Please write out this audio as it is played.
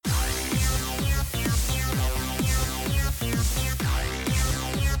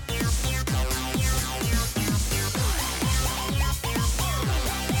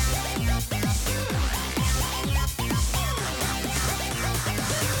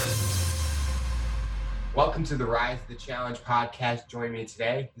Welcome to the Rise of the Challenge podcast. Joining me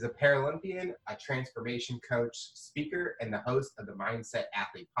today is a Paralympian, a transformation coach, speaker, and the host of the Mindset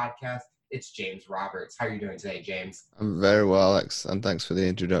Athlete podcast. It's James Roberts. How are you doing today, James? I'm very well, Alex, and thanks for the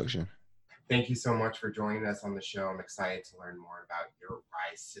introduction. Thank you so much for joining us on the show. I'm excited to learn more about your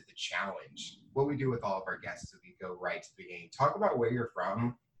rise to the challenge. What we do with all of our guests is we go right to the beginning. Talk about where you're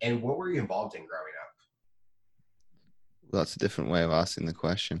from and what were you involved in growing up? That's a different way of asking the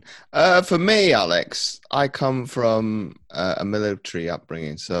question. For me, Alex, I come from a military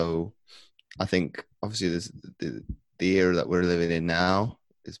upbringing, so I think obviously the era that we're living in now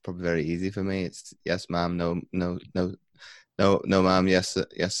is probably very easy for me. It's yes, ma'am, no, ma'am, yes,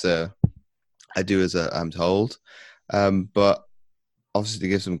 yes, sir. I do as I'm told. But obviously, to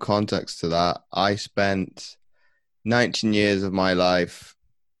give some context to that, I spent 19 years of my life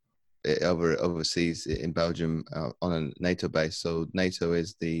overseas in Belgium on a NATO base. So NATO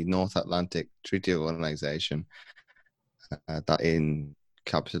is the North Atlantic Treaty Organization that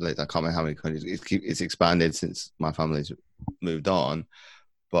encapsulates, I can't remember how many countries. It's expanded since my family's moved on,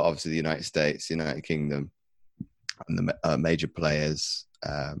 but obviously the United States, United Kingdom, and the major players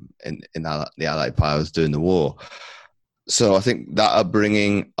in the Allied powers during the war. So I think that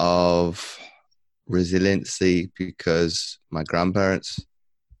upbringing of resiliency, because my grandparents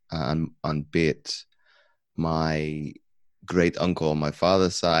and be it my great uncle on my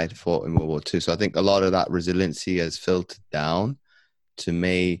father's side fought in World War II. So I think a lot of that resiliency has filtered down to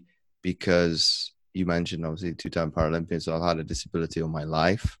me because you mentioned obviously two-time Paralympian, so I've had a disability all my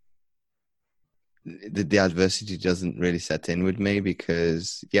life. The adversity doesn't really set in with me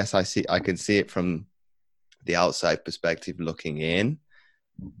because yes, I can see it from the outside perspective looking in,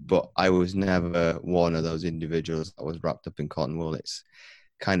 but I was never one of those individuals that was wrapped up in cotton wool. It's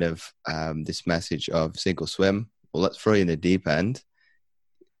kind of this message of sink or swim. Well, let's throw you in the deep end.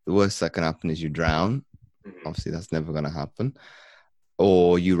 The worst that can happen is you drown. Obviously, that's never going to happen.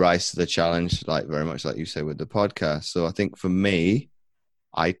 Or you rise to the challenge, like very much like you say with the podcast. So I think for me,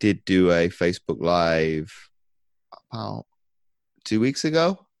 I did do a Facebook Live about 2 weeks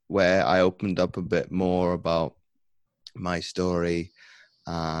ago where I opened up a bit more about my story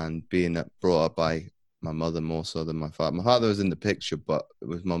and being brought up by my mother more so than my father. My father was in the picture, but it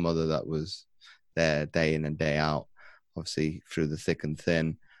was my mother that was there day in and day out, obviously through the thick and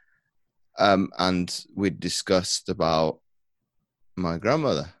thin. And we discussed about my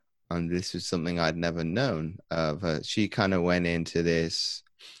grandmother, and this was something I'd never known of her. She kind of went into this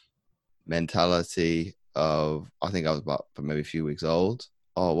mentality of, I think I was about maybe a few weeks old.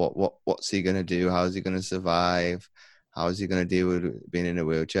 Oh, what's he going to do? How is he going to survive? How is he going to deal with being in a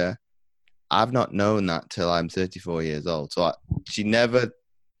wheelchair? I've not known that till I'm 34 years old. So she never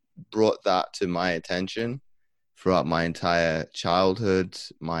brought that to my attention throughout my entire childhood,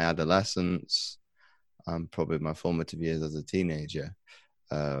 my adolescence, and probably my formative years as a teenager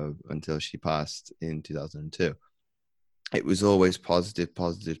until she passed in 2002. It was always positive,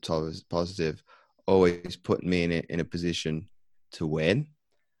 always putting me in a position to win.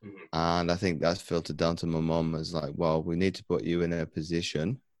 Mm-hmm. And I think that's filtered down to my mom as like, well, we need to put you in a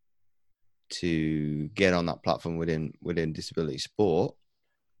position to get on that platform within disability sport,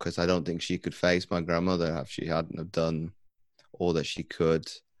 because I don't think she could face my grandmother if she hadn't have done all that she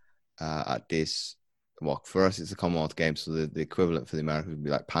could at this. Well, for us, it's the Commonwealth Games, so the equivalent for the Americans would be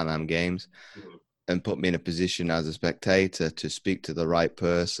like Pan Am Games, mm-hmm. and put me in a position as a spectator to speak to the right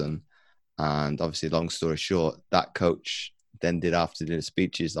person. And obviously, long story short, that coach then did after-dinner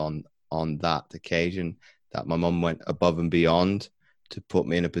speeches on that occasion that my mum went above and beyond to put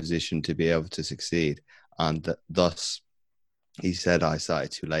me in a position to be able to succeed. And thus, he said I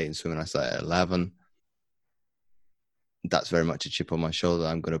started too late in swimming. I started at 11. That's very much a chip on my shoulder.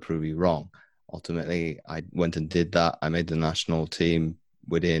 I'm going to prove you wrong. Ultimately, I went and did that. I made the national team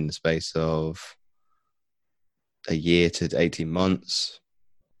within the space of a year to 18 months.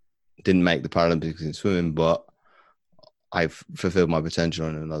 Didn't make the Paralympics in swimming, but I've fulfilled my potential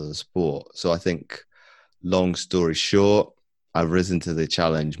in another sport. So I think, long story short, I've risen to the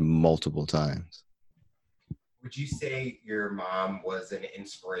challenge multiple times. Would you say your mom was an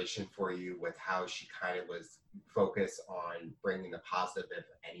inspiration for you with how she kind of was focused on bringing the positive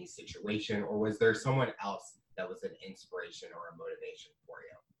in any situation, or was there someone else that was an inspiration or a motivation for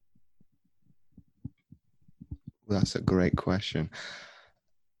you? That's a great question.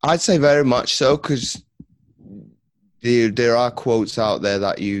 I'd say very much so, because there are quotes out there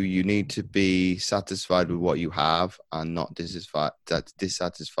that you need to be satisfied with what you have and not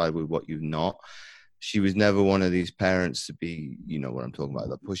dissatisfied with what you've not. She was never one of these parents to be, you know what I'm talking about,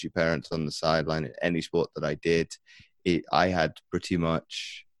 the pushy parents on the sideline in any sport that I did. I had pretty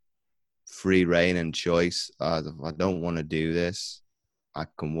much free reign and choice. If I don't want to do this, I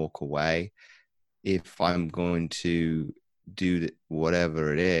can walk away. If I'm going to do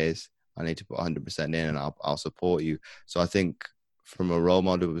whatever it is, I need to put 100% in, and I'll support you. So I think from a role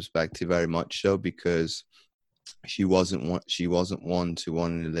model perspective, very much so, because she wasn't one to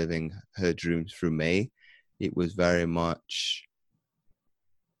want to living her dreams through me. It was very much,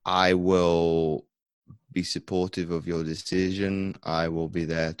 I will be supportive of your decision. I will be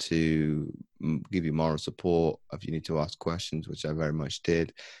there to give you moral support if you need to ask questions, which I very much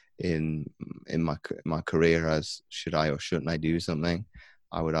did in my career. As should I or shouldn't I do something,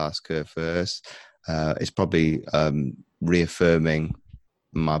 I would ask her first. It's probably reaffirming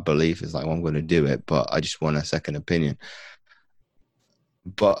my belief. Is like, well, I'm going to do it, but I just want a second opinion.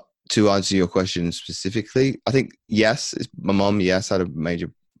 But to answer your question specifically, I think yes, my mom, yes, had a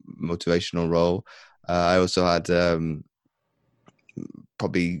major motivational role. I also had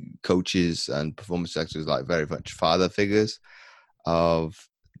probably coaches and performance directors, like very much father figures. Of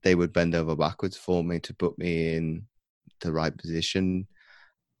they would bend over backwards for me to put me in the right position.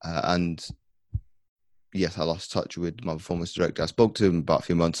 And yes, I lost touch with my performance director. I spoke to him about a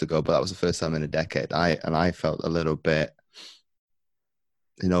few months ago, but that was the first time in a decade. I felt a little bit,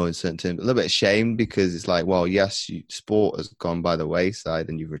 in certain terms, a little bit ashamed, because it's like, well, yes, sport has gone by the wayside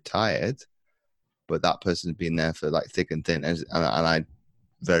and you've retired, but that person's been there for like thick and thin, and I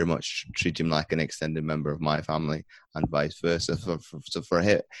very much treat him like an extended member of my family, and vice versa. So for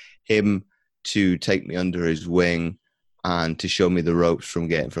him to take me under his wing and to show me the ropes from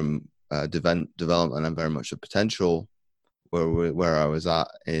getting from development and very much the potential where I was at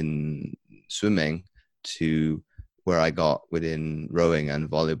in swimming to where I got within rowing and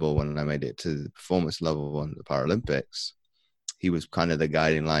volleyball when I made it to the performance level on the Paralympics. He was kind of the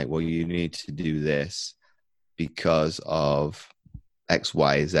guiding light. Well, you need to do this because of X,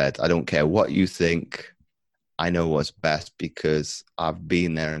 Y, Z. I don't care what you think. I know what's best because I've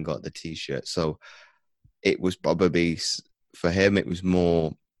been there and got the T-shirt. So it was probably, for him, it was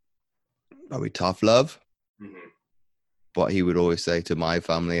more probably tough love. Mm-hmm. But he would always say to my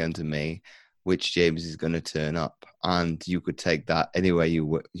family and to me, which James is going to turn up, and you could take that anywhere you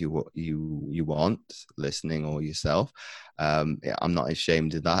want, listening or yourself. I'm not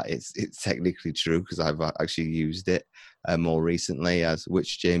ashamed of that. It's technically true, because I've actually used it more recently as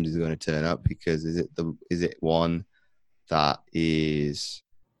which James is going to turn up, because is it one that is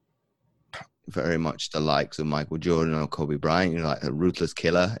very much the likes of Michael Jordan or Kobe Bryant, like a ruthless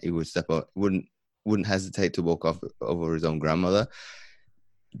killer. He would step up, wouldn't hesitate to walk off over his own grandmother.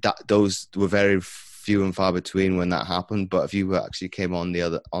 Those were very few and far between when that happened. But if you actually came on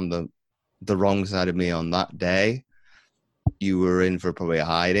the wrong side of me on that day, you were in for probably a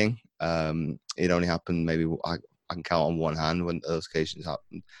hiding. It only happened maybe, I can count on one hand when those occasions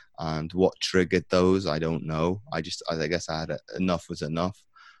happened. And what triggered those, I don't know. I guess I had enough was enough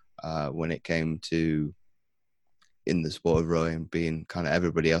when it came to, in the sport of rowing, being kind of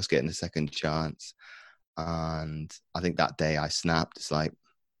everybody else getting a second chance. And I think that day I snapped. It's like,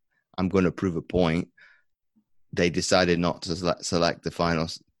 I'm going to prove a point. They decided not to select the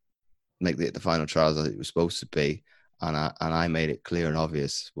finals, make the final trials as it was supposed to be. And I made it clear and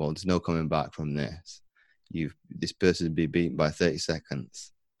obvious. Well, there's no coming back from this. This person will be beaten by 30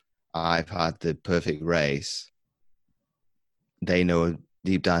 seconds. I've had the perfect race. They know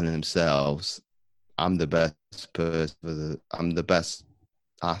deep down in themselves, I'm the best person. I'm the best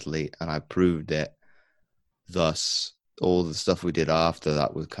athlete, and I proved it. Thus, all the stuff we did after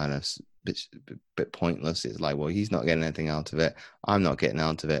that was kind of a bit pointless. It's like, well, he's not getting anything out of it. I'm not getting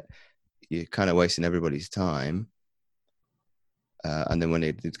out of it. You're kind of wasting everybody's time. And then when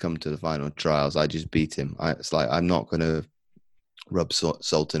it did come to the final trials, I just beat him. It's like, I'm not going to rub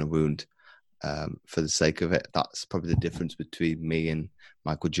salt in a wound for the sake of it. That's probably the difference between me and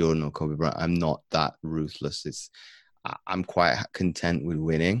Michael Jordan or Kobe Bryant. I'm not that ruthless. I'm quite content with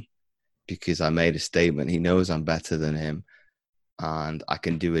winning because I made a statement. He knows I'm better than him, and I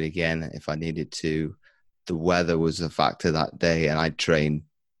can do it again if I needed to. The weather was a factor that day, and I trained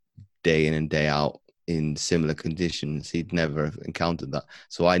day in and day out in similar conditions. He'd never encountered that.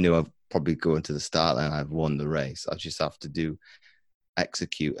 So I knew I'd probably go into the start line, I've won the race. I just have to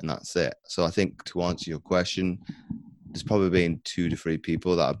execute, and that's it. So I think, to answer your question, there's probably been 2 to 3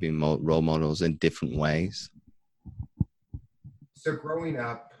 people that have been role models in different ways. So growing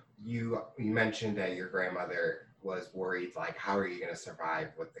up, you mentioned that your grandmother was worried, like, how are you going to survive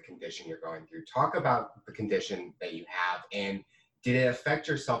with the condition you're going through? Talk about the condition that you have, and did it affect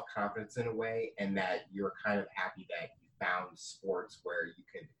your self-confidence in a way, and that you're kind of happy that you found sports where you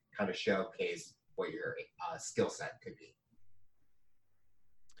could kind of showcase what your skill set could be?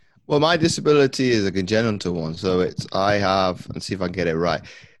 Well, my disability is a congenital one, so it's I have, and see if I can get it right.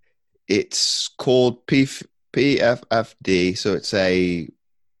 It's called PFFD, so it's a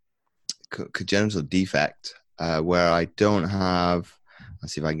congenital defect where I don't have.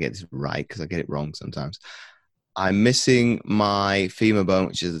 Let's see if I can get this right because I get it wrong sometimes. I'm missing my femur bone,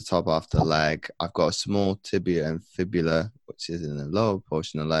 which is the top half of the leg. I've got a small tibia and fibula, which is in the lower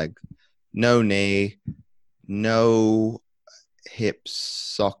portion of the leg. No knee, no hip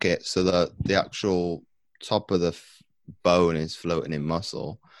socket, so the actual top of the bone is floating in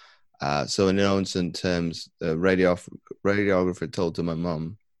muscle. So in instant terms, the radiographer told to my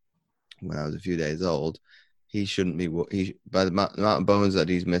mum when I was a few days old, he shouldn't be by the amount of bones that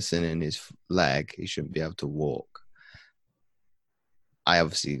he's missing in his leg, he shouldn't be able to walk. I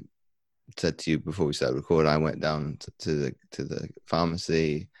obviously said to you before we started recording, I went down to the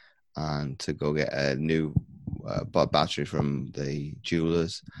pharmacy and to go get a new battery from the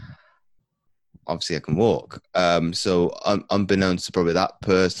jewelers. Obviously, I can walk. So unbeknownst to probably that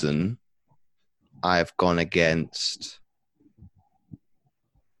person, I've gone against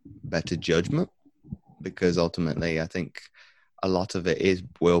better judgment because ultimately, I think a lot of it is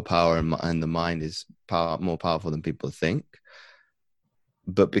willpower, and the mind is more powerful than people think.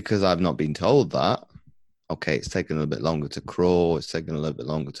 But because I've not been told that, okay, it's taken a little bit longer to crawl, it's taken a little bit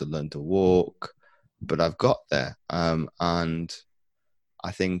longer to learn to walk, but I've got there. And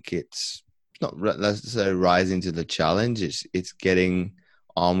I think it's not necessarily rising to the challenge. It's getting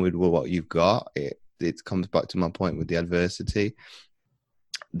on with what you've got. It comes back to my point with the adversity.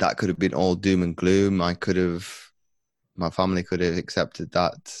 That could have been all doom and gloom. My family could have accepted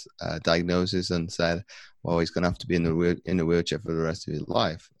that diagnosis and said, well, he's going to have to be in a wheelchair for the rest of his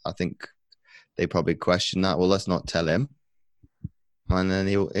life. I think they probably question that. Well, let's not tell him, and then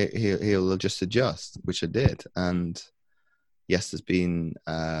he'll just adjust, which I did. And yes, there's been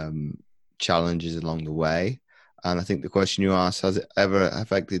challenges along the way. And I think the question you asked, has it ever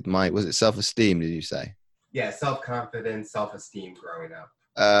affected was it self-esteem, did you say? Yeah, self-confidence, self-esteem growing up.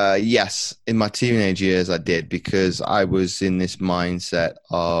 Yes, in my teenage years I did, because I was in this mindset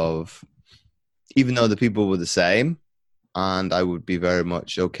of, even though the people were the same, and I would be very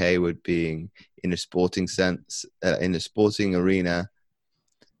much okay with being in a sporting sense, in a sporting arena,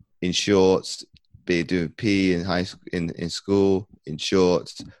 in shorts, be doing PE in high school, in school, in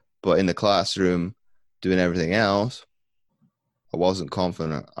shorts, but in the classroom, doing everything else, I wasn't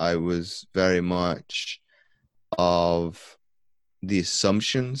confident. I was very much of the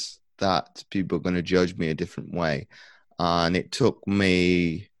assumptions that people are going to judge me a different way. And it took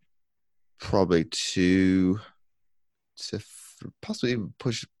me probably to possibly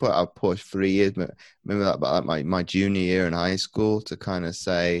push 3 years, maybe about my junior year in high school, to kind of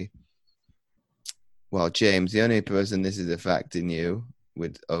say, well, James, the only person this is affecting you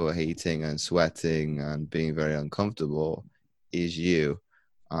with overheating and sweating and being very uncomfortable is you.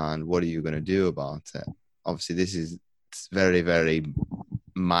 And what are you going to do about it? Obviously, this is very, very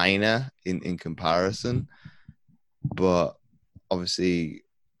minor in comparison, but obviously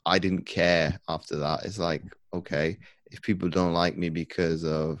I didn't care after that. It's like, okay, if people don't like me because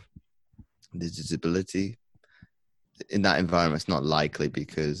of the disability in that environment, it's not likely,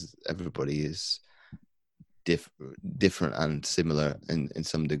 because everybody is different and similar in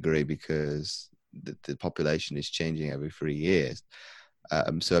some degree, because the population is changing every 3 years.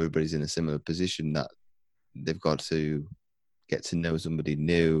 So everybody's in a similar position, that they've got to get to know somebody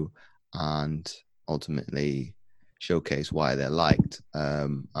new and ultimately showcase why they're liked.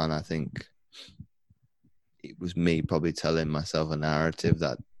 And I think it was me probably telling myself a narrative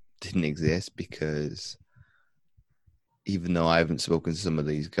that didn't exist, because even though I haven't spoken to some of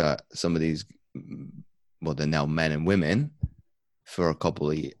these, well, they're now men and women, for a couple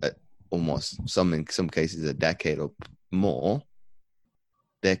of almost in some cases a decade or more,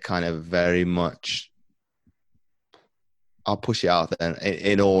 they're kind of very much, I'll push it out there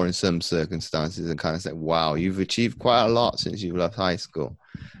in awe in some circumstances, and kind of say, wow, you've achieved quite a lot since you've left high school.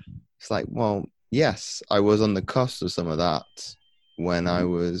 It's like, well, yes, I was on the cusp of some of that when I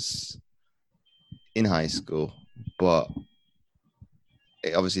was in high school, but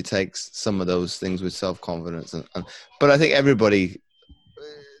it obviously takes some of those things with self-confidence. But I think everybody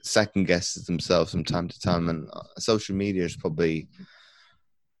second guesses themselves from time to time, and social media is probably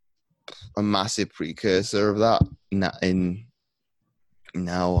a massive precursor of that.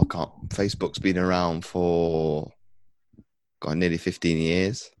 Facebook's been around for nearly 15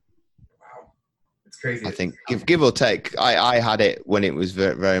 years. Wow, it's crazy. I think give or take. I had it when it was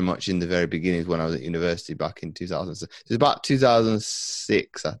very, very much in the very beginnings, when I was at university back in 2000. It was about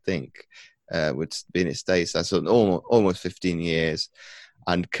 2006, I think, with being at States. I saw almost 15 years.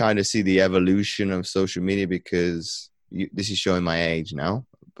 and kind of see the evolution of social media, because this is showing my age now,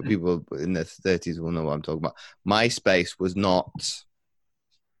 but people in their 30s will know what I'm talking about. MySpace was not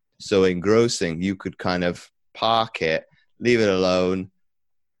so engrossing. You could kind of park it, leave it alone.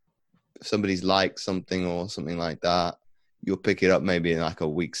 If somebody's liked something or something like that, you'll pick it up maybe in like a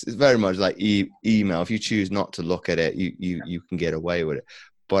week. It's very much like email. If you choose not to look at it, you can get away with it.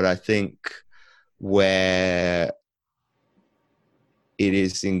 But I think where it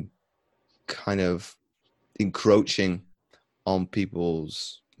is in kind of encroaching on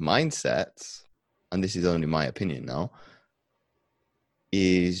people's mindsets, and this is only my opinion now,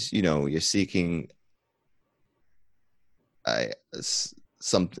 is, you know, you're seeking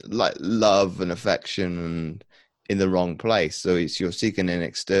something like love and affection and in the wrong place. So you're seeking an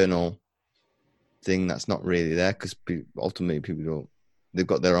external thing that's not really there, because ultimately people don't, they've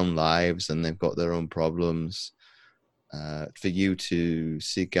got their own lives and they've got their own problems. For you to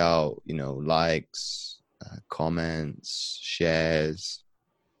seek out, you know, likes, comments, shares,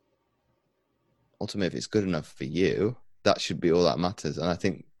 ultimately, if it's good enough for you, that should be all that matters. And I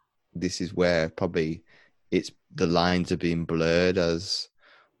think this is where probably the lines are being blurred as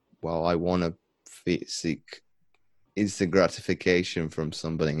well. I want to seek instant gratification from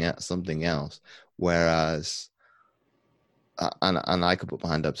something else, whereas and I could put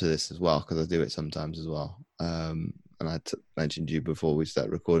my hand up to this as well, because I do it sometimes as well. And I mentioned you before we start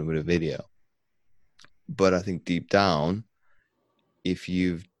recording with a video, but I think deep down, if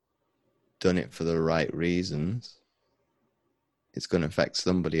you've done it for the right reasons, it's going to affect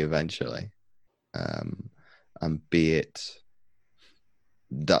somebody eventually. And be it,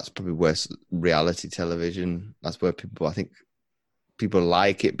 that's probably where reality television, that's where I think people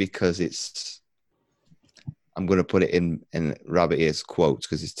like it, because it's, I'm going to put it in rabbit ears quotes,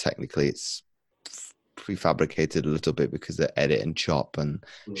 because it's prefabricated a little bit, because they edit and chop and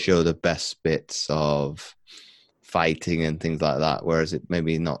show the best bits of fighting and things like that, whereas it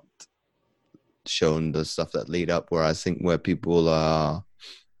maybe not shown the stuff that lead up. Where I think where people are,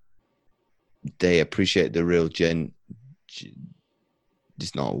 they appreciate the real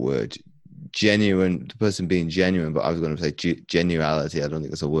it's not a word, genuine, the person being genuine, but I was going to say genuality, I don't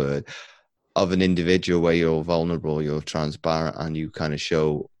think it's a word, of an individual, where you're vulnerable, you're transparent, and you kind of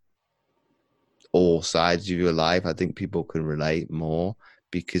show all sides of your life. I think people can relate more,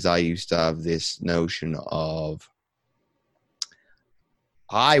 because I used to have this notion of,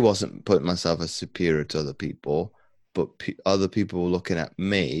 I wasn't putting myself as superior to other people, but other people looking at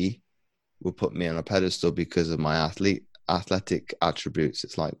me will put me on a pedestal because of my athletic attributes.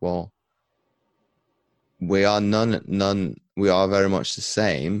 It's like, well, we are we are very much the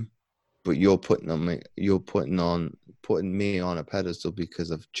same, but you're putting me on a pedestal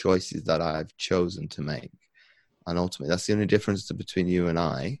because of choices that I've chosen to make. And ultimately, that's the only difference between you and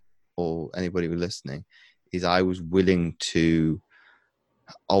I, or anybody who's listening, is I was willing to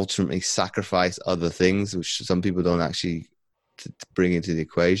ultimately sacrifice other things, which some people don't actually to bring into the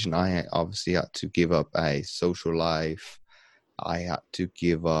equation. I obviously had to give up a social life. I had to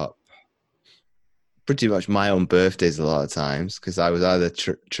give up pretty much my own birthdays a lot of times, because I was either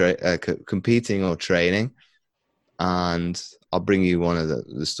competing or training. And I'll bring you one of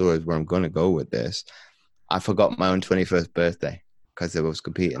the stories where I'm going to go with this. I forgot my own 21st birthday because I was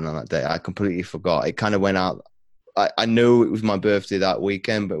competing on that day. I completely forgot. It kind of went out. I knew it was my birthday that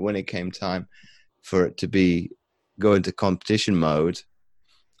weekend, but when it came time for it to go into competition mode,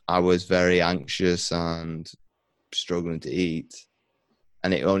 I was very anxious and struggling to eat.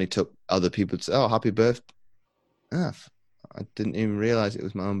 And it only took other people to say, "Oh, happy birthday." I didn't even realize it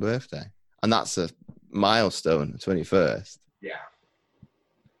was my own birthday. And that's a milestone, the 21st. Yeah.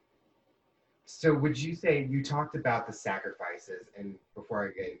 So would you say, you talked about the sacrifices, and before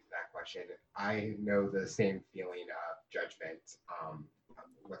I get into that question, I know the same feeling of judgment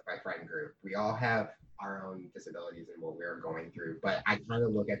with my friend group. We all have our own disabilities and what we're going through, but I kind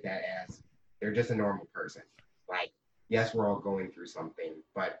of look at that as they're just a normal person. Like, yes, we're all going through something,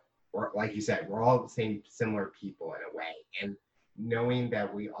 but like you said, we're all the same, similar people in a way. And knowing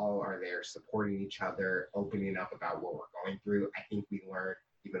that we all are there supporting each other, opening up about what we're going through, I think we learn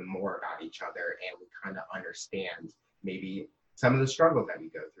even more about each other, and we kind of understand maybe some of the struggles that we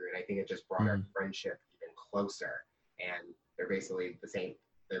go through. And I think it just brought our friendship even closer. And they're basically the same.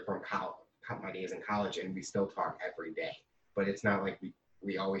 They're from my days in college, and we still talk every day. But it's not like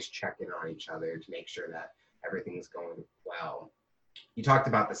we always check in on each other to make sure that everything's going well. You talked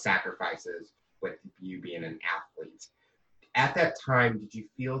about the sacrifices with you being an athlete. At that time, did you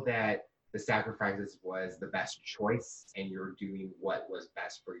feel that the sacrifices was the best choice and you're doing what was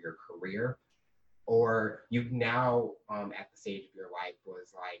best for your career? or you've now at the stage of your life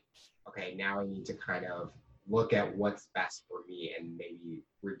was like, okay, now I need to kind of look at what's best for me and maybe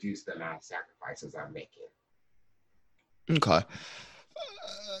reduce the amount of sacrifices I'm making? Okay.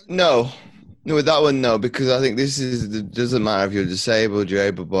 No, no, with that one, no, because I think this is it doesn't matter if you're disabled, you're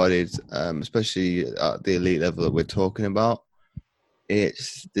able-bodied, especially at the elite level that we're talking about.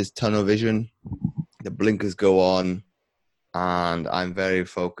 It's this tunnel vision. The blinkers go on, and I'm very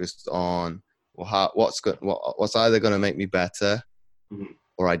focused on what's either going to make me better, Mhm.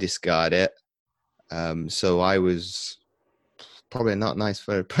 or I discard it. So I was probably not nice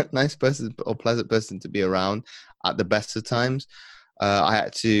for a nice person or pleasant person to be around at the best of times. I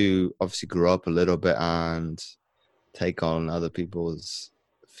had to obviously grow up a little bit and take on other people's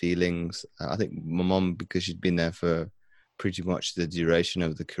feelings. I think my mom, because she'd been there for pretty much the duration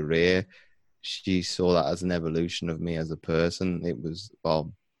of the career, she saw that as an evolution of me as a person. It was,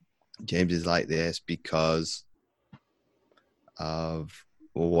 well, James is like this because of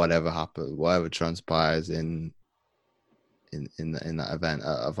whatever happens, whatever transpires in that event.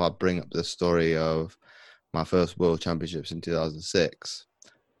 If I bring up the story of my first World Championships in 2006,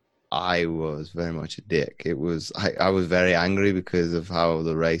 I was very much a dick. I was very angry because of how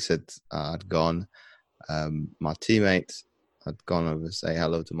the race had gone. My teammates had gone over to say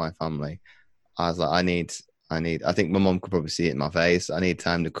hello to my family. I was like, I think my mom could probably see it in my face. I need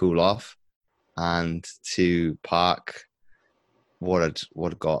time to cool off and to park what had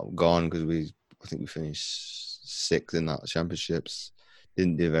gone, because I think we finished sixth in that championships.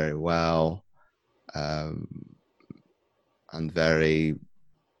 Didn't do very well, and very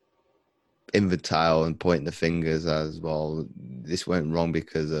infantile and pointing the fingers as well. This went wrong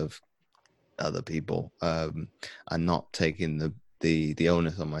because of other people, and not taking the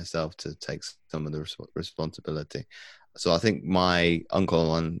onus on myself to take some of the responsibility. So I think my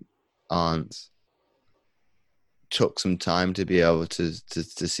uncle and aunt took some time to be able to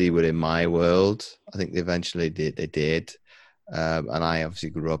see within my world. I think they eventually did. They did, and I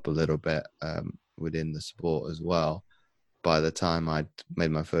obviously grew up a little bit within the sport as well. By the time I'd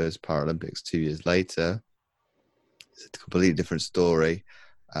made my first Paralympics 2 years later, it's a completely different story.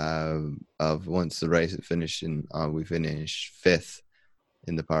 Of once the race had finished, and we finished fifth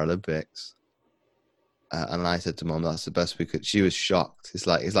in the Paralympics, and I said to Mom, "That's the best we could." She was shocked. It's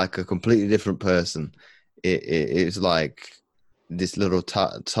like a completely different person. It was like this little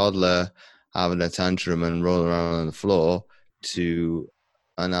toddler having a tantrum and rolling around on the floor to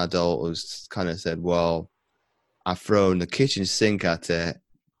an adult who's kind of said, "Well, I've thrown the kitchen sink at it.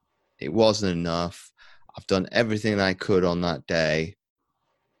 It wasn't enough. I've done everything I could on that day.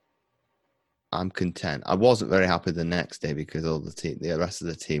 I'm content." I wasn't very happy the next day because all the rest of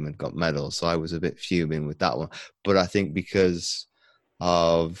the team had got medals, so I was a bit fuming with that one. But I think because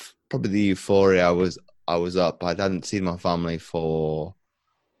of probably the euphoria, I was up. I hadn't seen my family for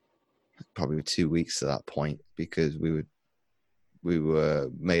probably 2 weeks at that point, because we were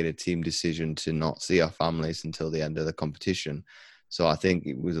made a team decision to not see our families until the end of the competition. So I think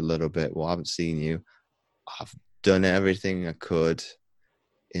it was a little bit, well, I haven't seen you. I've done everything I could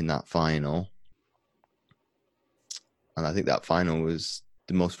in that final. And I think that final was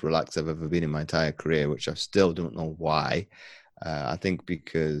the most relaxed I've ever been in my entire career, which I still don't know why. I think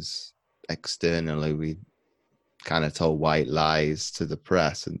because externally we kind of told white lies to the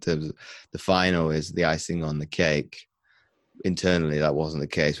press in terms of the final is the icing on the cake. Internally, that wasn't the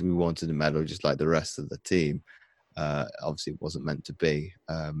case. We wanted a medal just like the rest of the team. Obviously, it wasn't meant to be.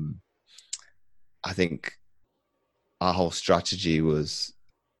 I think our whole strategy was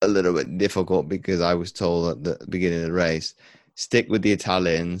a little bit difficult because I was told at the beginning of the race, stick with the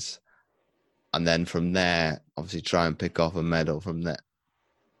Italians, and then from there, obviously try and pick off a medal from there.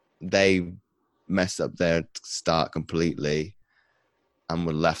 They messed up their start completely and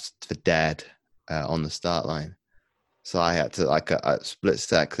were left for dead on the start line. So I had to, like a split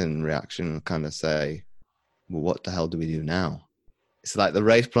second reaction, kind of say, well, what the hell do we do now? It's like the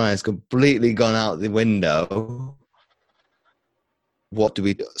race plan has completely gone out the window. What do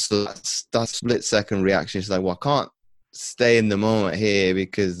we do? So that split second reaction is like, well, I can't stay in the moment here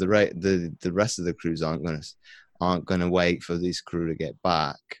because the rest of the crews aren't gonna wait for this crew to get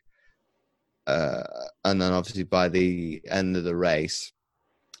back. And then obviously by the end of the race,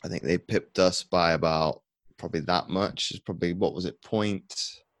 I think they pipped us by about probably that much. It's probably, what was it,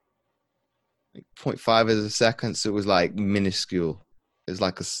 0.5 of a second. So it was like minuscule. It was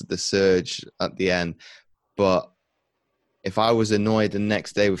like the surge at the end. But if I was annoyed the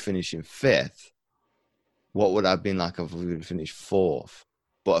next day with finishing fifth, what would I have been like if we would finished fourth?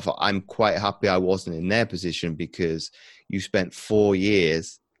 But I'm quite happy I wasn't in their position, because you spent 4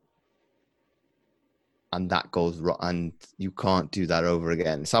 years and that goes wrong, and you can't do that over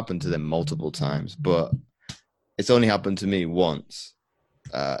again. It's happened to them multiple times, but it's only happened to me once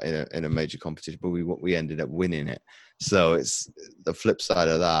in a major competition, but we ended up winning it. So it's the flip side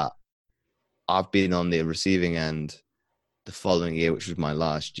of that. I've been on the receiving end the following year, which was my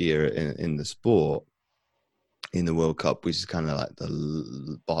last year in the sport, in the World Cup, which is kind of like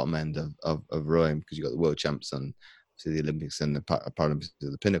the bottom end of rowing, because you got the world champs and the Olympics and the Paralympics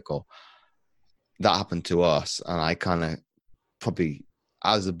are the pinnacle. That happened to us, and I kind of probably,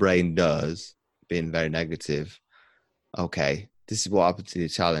 as the brain does, being very negative. Okay, this is what happened to the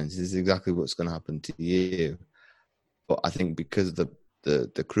challenge. This is exactly what's going to happen to you. But I think because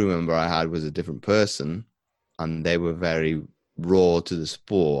the crew member I had was a different person, and they were very raw to the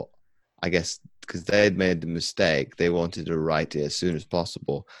sport, I guess because they had made the mistake, they wanted to right it as soon as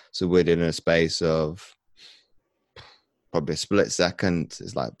possible. So within a space of probably a split second,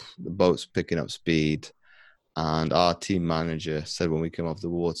 it's like the boat's picking up speed. And our team manager said when we came off the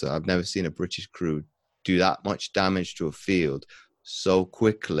water, I've never seen a British crew do that much damage to a field so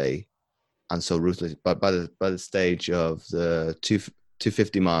quickly and so ruthless. But by the stage of the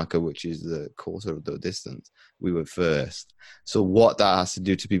 250 marker, which is the quarter of the distance, we were first. So what that has to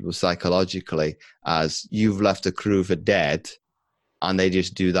do to people psychologically, as you've left a crew for dead, and they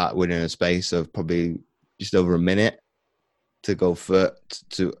just do that within a space of probably just over a minute to go for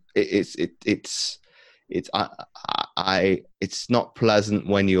it's not pleasant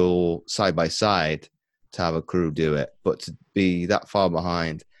when you're side by side to have a crew do it, but to be that far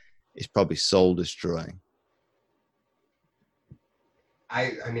behind is probably soul destroying.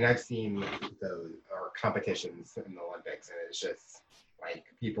 I mean, I've seen those or competitions in the Olympics, and it's just like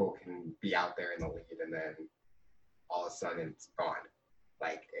people can be out there in the lead, and then all of a sudden it's gone.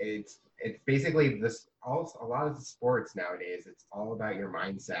 Like it's basically this. A lot of the sports nowadays, it's all about your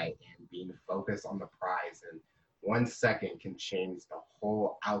mindset and being focused on the prize. And 1 second can change the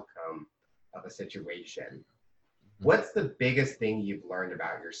whole outcome of a situation. Mm-hmm. What's the biggest thing you've learned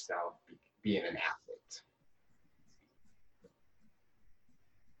about yourself being an athlete?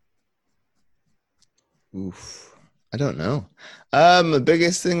 Oof, I don't know. The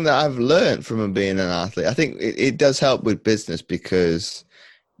biggest thing that I've learned from being an athlete, I think it does help with business, because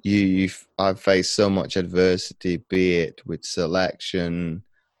I've faced so much adversity, be it with selection,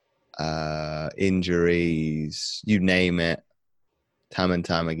 injuries, you name it, time and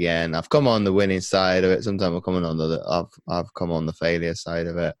time again. I've come on the winning side of it. Sometimes I've come on the failure side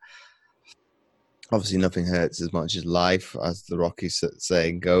of it. Obviously, nothing hurts as much as life, as the Rocky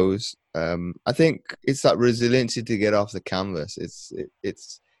saying goes. I think it's that resiliency to get off the canvas.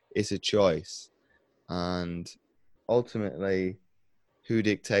 It's a choice, and ultimately, who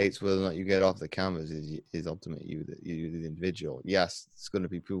dictates whether or not you get off the canvas is ultimately you, the individual. Yes, it's going to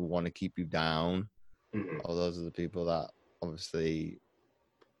be people who want to keep you down, or those are the people that obviously,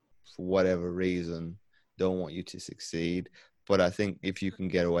 for whatever reason, don't want you to succeed. But I think if you can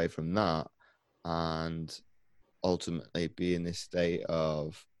get away from that and ultimately be in this state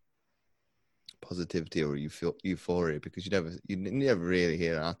of positivity or euphoria, because you never really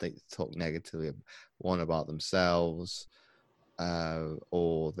hear an athlete talk negatively about themselves,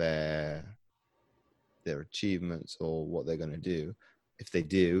 or their achievements or what they're going to do. If they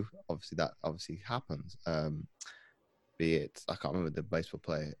do, obviously that happens. Be it, I can't remember the baseball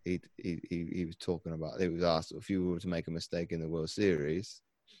player. He was talking about. He was asked, if you were to make a mistake in the World Series,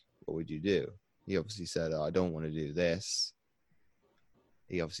 what would you do? He obviously said, I don't want to do this.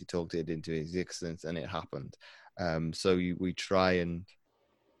 He obviously talked it into existence, and it happened. So we try and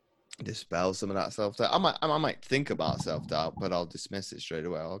dispel some of that self-doubt. I might think about self-doubt, but I'll dismiss it straight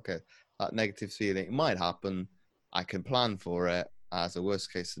away. Okay, that negative feeling, it might happen. I can plan for it as a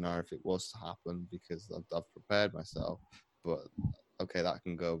worst case scenario if it was to happen, because I've prepared myself. But okay, that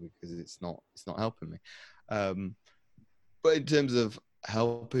can go because it's not helping me. But in terms of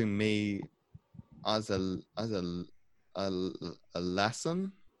helping me as a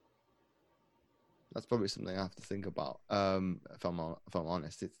lesson, that's probably something I have to think about. If I'm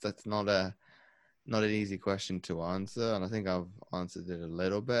honest, that's not an easy question to answer, and I think I've answered it a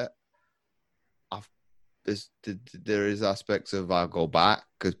little bit. There is aspects of I'll go back,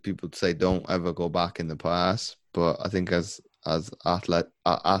 because people say don't ever go back in the past, but I think as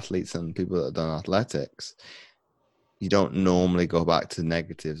athletes and people that have done athletics, you don't normally go back to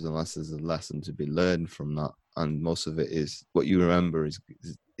negatives unless there's a lesson to be learned from that, and most of it is what you remember is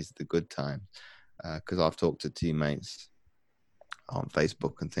the good time. Because I've talked to teammates on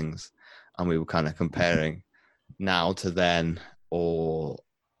Facebook and things, and we were kind of comparing now to then, or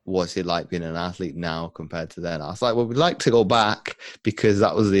what's it like being an athlete now compared to then. I was like, well, we'd like to go back because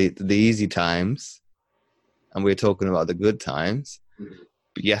that was the easy times, and we're talking about the good times. Mhm.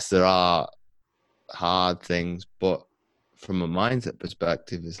 But yes, there are hard things, but from a mindset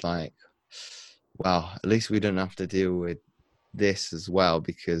perspective, it's like, well, at least we don't have to deal with this as well,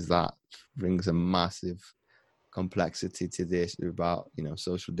 because that brings a massive complexity to this about,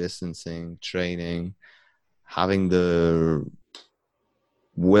 social distancing, training, having the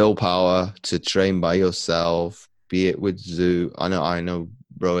willpower to train by yourself, be it with Zoom. I know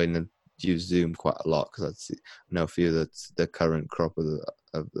Rowan use Zoom quite a lot because I know a few that's the current crop of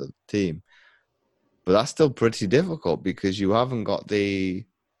the team. But that's still pretty difficult because you haven't got the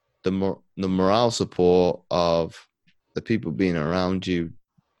morale support of the people being around you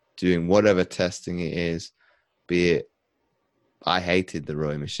doing whatever testing it is, be it. I hated the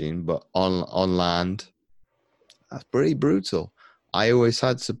rowing machine, but on land, that's pretty brutal. I always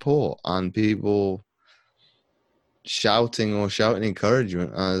had support and people shouting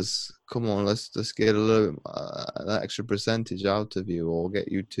encouragement as, come on, let's get a little that extra percentage out of you, or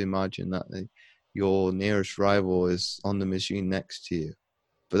get you to imagine that your nearest rival is on the machine next to you.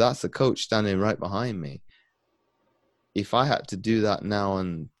 But that's the coach standing right behind me. If I had to do that now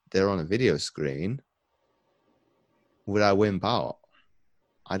and they're on a video screen, would I wimp out?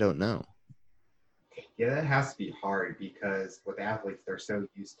 I don't know. Yeah, that has to be hard because with athletes, they're so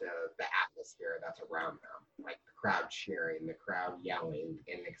used to the atmosphere that's around them, like the crowd cheering, the crowd yelling,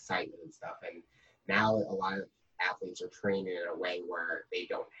 and excitement and stuff. And now a lot of athletes are trained in a way where they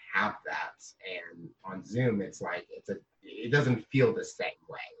don't have that. And on Zoom, it doesn't feel the same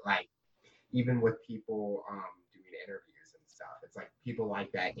way. Like even with people doing interviews and stuff, it's like people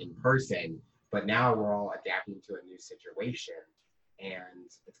like that in person, but now we're all adapting to a new situation, and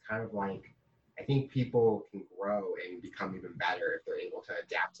it's kind of like I think people can grow and become even better if they're able to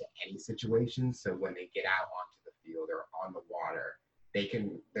adapt to any situation. So when they get out onto the field or on the water,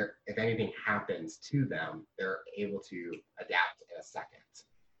 if anything happens to them, they're able to adapt in a second.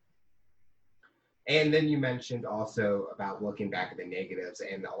 And then you mentioned also about looking back at the negatives,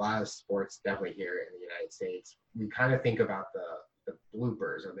 and a lot of sports, definitely here in the United States, we kind of think about the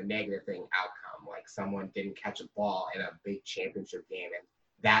bloopers or the negative thing outcome, like someone didn't catch a ball in a big championship game, and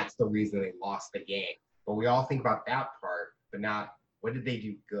that's the reason they lost the game. But we all think about that part, but not what did they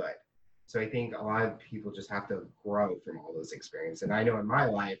do good. So I think a lot of people just have to grow from all those experiences. And I know in my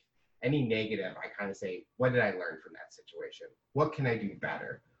life, any negative, I kind of say, what did I learn from that situation? What can I do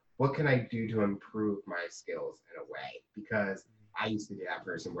better? What can I do to improve my skills in a way? Because I used to be that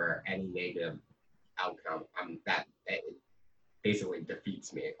person where any negative outcome, it basically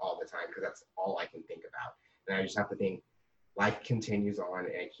defeats me all the time because that's all I can think about. And I just have to think life continues on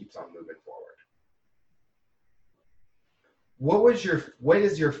and it keeps on moving forward. What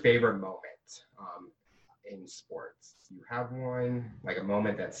is your favorite moment in sports? Do you have one, like a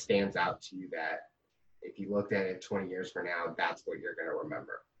moment that stands out to you that if you looked at it 20 years from now, that's what you're going to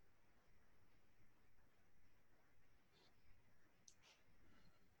remember?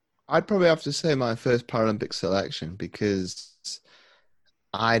 I'd probably have to say my first Paralympic selection, because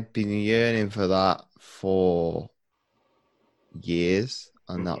I'd been yearning for that for years,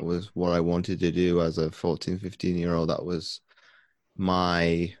 and that was what I wanted to do as a 14, 15-year-old. That was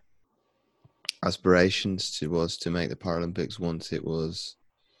my aspirations to make the Paralympics once it was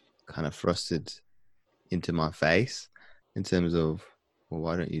kind of thrusted into my face in terms of, well,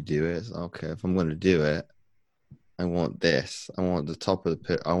 why don't you do it? It's okay, if I'm going to do it, I want this. I want the top of the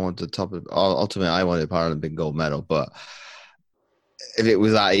pit. I want the top of. Ultimately, I wanted a Paralympic gold medal, but if it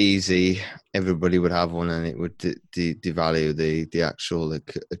was that easy, everybody would have one, and it would devalue the actual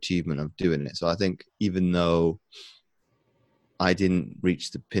achievement of doing it. So I think even though I didn't reach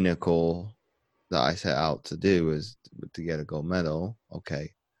the pinnacle that I set out to do, was to get a gold medal,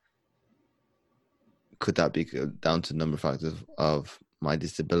 okay, could that be down to a number of factors of my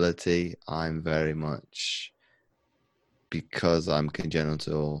disability? I'm very much, because I'm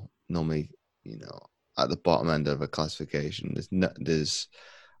congenital, normally, at the bottom end of a classification.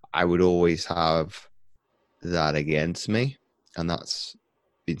 I would always have that against me, and that's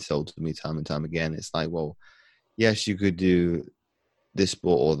been told to me time and time again. It's like, well, yes, you could do this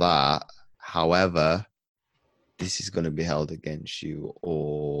sport or that. However, this is going to be held against you,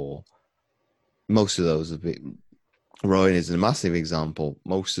 or most of those have been. Rowing is a massive example.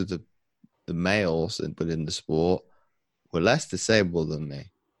 Most of the males within the sport were less disabled than me,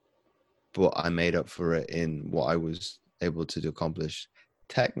 but I made up for it in what I was able to accomplish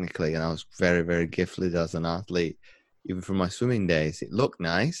technically, and I was very, very gifted as an athlete. Even from my swimming days, it looked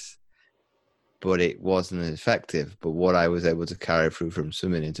nice, but it wasn't effective. But what I was able to carry through from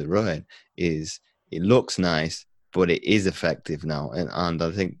swimming into rowing is, it looks nice, but it is effective now. And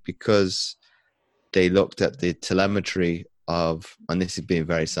I think because they looked at the telemetry of, and this is being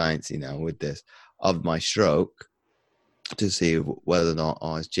very sciencey now with this, of my stroke to see whether or not,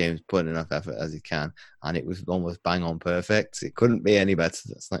 is James putting enough effort as he can, and it was almost bang on perfect. It couldn't be any better.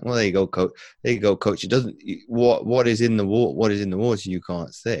 It's like, well, there you go, coach. There you go, coach. It doesn't. What is in the water? What is in the water? You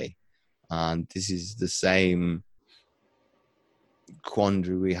can't see, and this is the same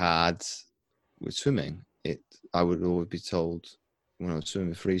quandary we had with swimming. I would always be told when I was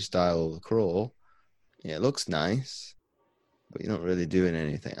swimming freestyle or crawl, yeah, it looks nice, but you're not really doing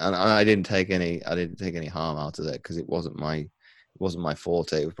anything. And I didn't take any harm out of it because it wasn't my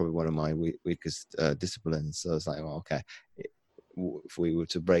forte. It was probably one of my weakest disciplines. So it's like, well, okay, if we were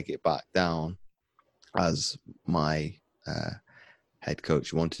to break it back down, as my head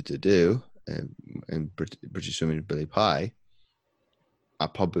coach wanted to do in British Swimming, Billy Pye, I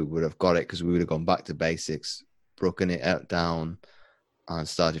probably would have got it because we would have gone back to basics, broken it out down, and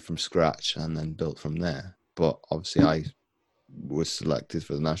started from scratch, and then built from there. But obviously, I was selected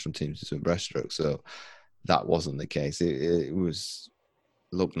for the national team to swim breaststroke, so that wasn't the case. It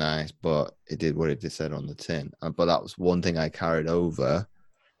looked nice, but it did what it said on the tin. But that was one thing I carried over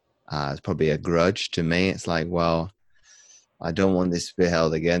as probably a grudge to me. It's like, well, I don't want this to be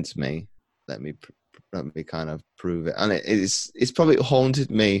held against me. Let me kind of prove it. And it's probably haunted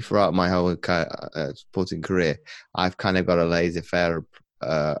me throughout my whole sporting career. I've kind of got a laissez-faire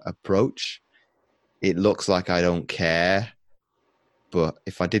approach. It looks like I don't care, but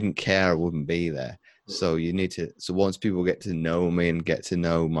if I didn't care, I wouldn't be there. So so once people get to know me and get to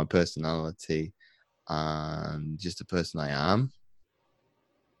know my personality and just the person I am,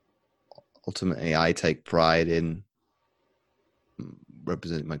 ultimately I take pride in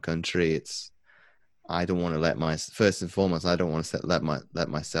representing my country. I don't want to first and foremost, I don't want to let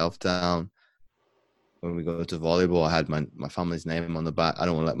myself down. When we go to volleyball, I had my family's name on the back. I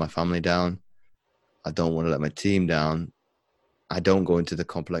don't want to let my family down. I don't want to let my team down. I don't go into the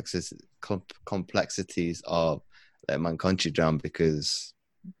complexities of letting my country down, because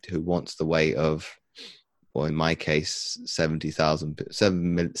who wants the weight of, or in my case, 70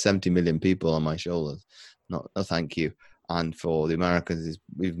 million people on my shoulders? No, thank you. And for the Americans, it's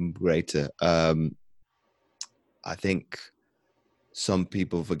even greater. I think some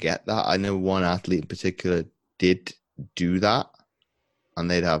people forget that. I know one athlete in particular did do that, and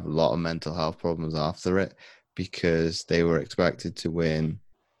they'd have a lot of mental health problems after it, because they were expected to win,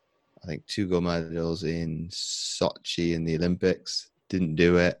 I think, 2 gold medals in Sochi in the Olympics, didn't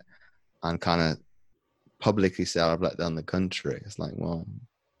do it, and kind of publicly said, I've let down the country. It's like, well,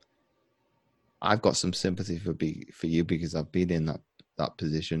 I've got some sympathy for you because I've been in that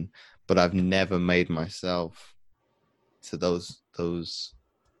position, but I've never made myself to those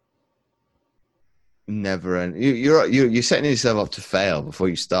never. And you're setting yourself up to fail before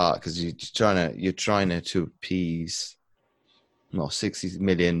you start, because you're trying to appease 60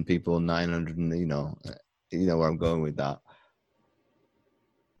 million people, 900, and you know where I'm going with that.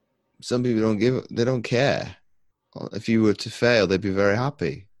 Some people they don't care. If you were to fail, they'd be very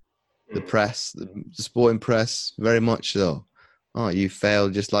happy. The press, the sporting press, very much so. Oh, you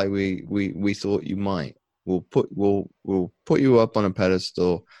failed just like we thought you might. We'll put you up on a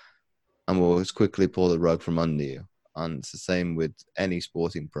pedestal, and we'll as quickly pull the rug from under you. And it's the same with any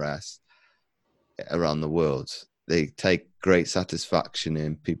sporting press around the world. They take great satisfaction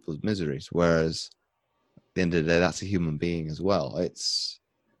in people's miseries, whereas at the end of the day, that's a human being as well.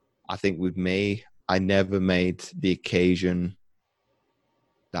 I think with me, I never made the occasion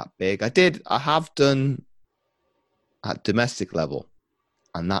that big. I have done at domestic level,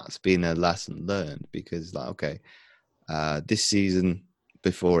 and that's been a lesson learned, because this season,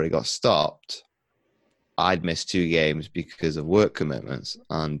 before it got stopped, I'd missed 2 games because of work commitments.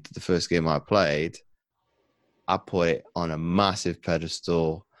 And the first game I played, I put it on a massive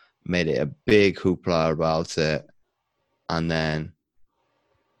pedestal, made it a big hoopla about it, and then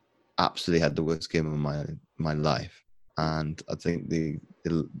absolutely had the worst game of my life. And I think the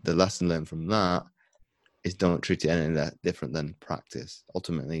lesson learned from that is don't treat it any that different than practice.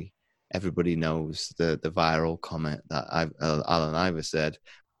 Ultimately, everybody knows the viral comment that Alan Iver said,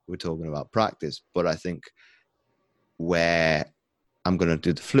 we're talking about practice. But I think where I'm going to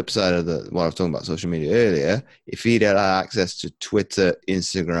do the flip side of what I was talking about social media earlier, if he'd had access to Twitter,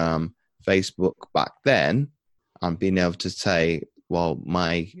 Instagram, Facebook back then, and being able to say, well,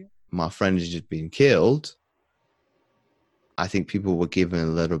 my friend has just been killed, I think people were given a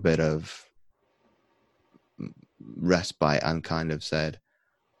little bit of respite and kind of said,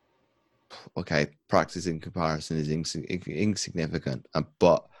 okay, practice in comparison is insignificant.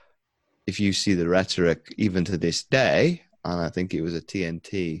 But if you see the rhetoric even to this day, and I think it was a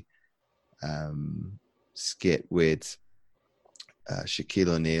TNT skit with Shaquille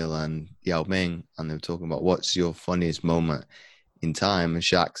O'Neal and Yao Ming, and they were talking about what's your funniest moment in time, and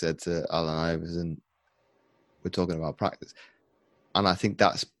Shaq said to Allen Iverson, we're talking about practice. And I think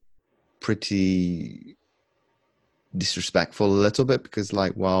that's pretty disrespectful a little bit, because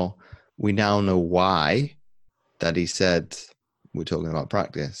like, well, we now know why that he said we're talking about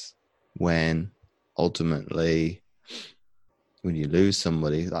practice, when ultimately when you lose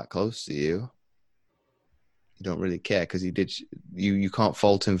somebody that close to you, you don't really care, because you can't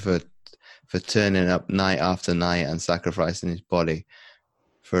fault him for turning up night after night and sacrificing his body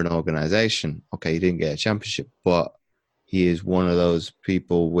for an organization. Okay, he didn't get a championship, but he is one of those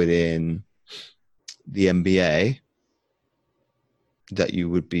people within the NBA that you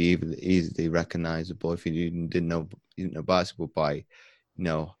would be easily recognizable if you didn't know basketball by,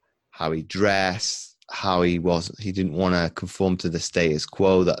 how he dressed, how he was. He didn't want to conform to the status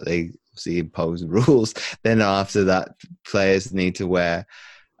quo that they obviously impose rules. Then after that, players need to wear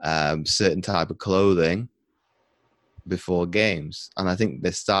certain type of clothing before games, and I think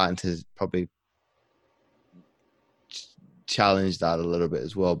they're starting to probably challenge that a little bit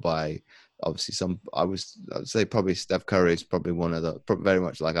as well by obviously I would say probably Steph Curry is probably one of the, very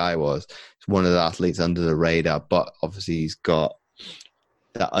much like I was, one of the athletes under the radar, but obviously he's got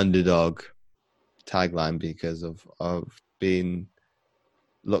that underdog tagline because of being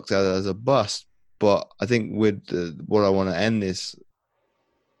looked at as a bust. But I think with what I want to end this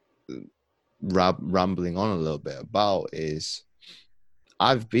rambling on a little bit about is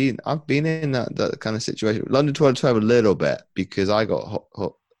I've been in that kind of situation. London 2012 a little bit, because I got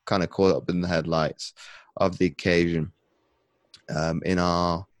kind of caught up in the headlights of the occasion in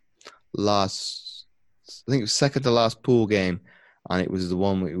our last, I think it was second to last pool game, and it was the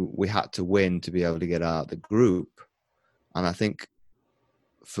one we had to win to be able to get out of the group. And I think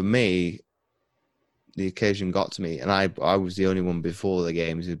for me, the occasion got to me, and I was the only one before the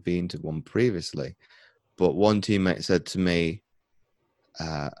games who'd been to one previously. But one teammate said to me,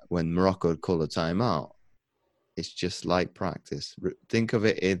 when Morocco had called a timeout, it's just like practice. Think of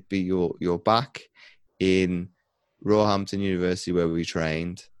it, it'd be you're back in Roehampton University where we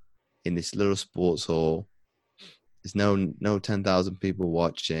trained, in this little sports hall. There's no 10,000 people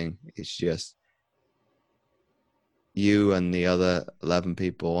watching. It's just you and the other 11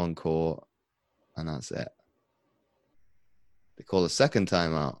 people on court, and that's it. They call a second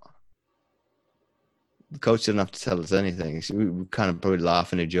timeout. The coach didn't have to tell us anything. We were kind of probably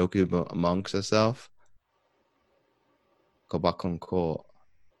laughing and joking amongst ourselves. Go back on court.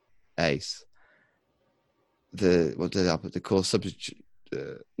 Ace. What did happen? They call substitute.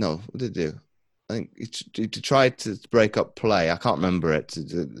 No, what did they do? I think to try to break up play. I can't remember it.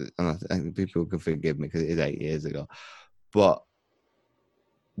 And I think people can forgive me because it is 8 years ago. But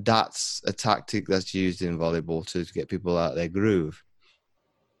that's a tactic that's used in volleyball to get people out of their groove.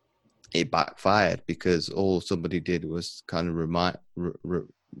 It backfired because all somebody did was kind of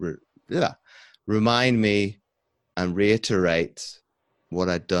remind me and reiterate what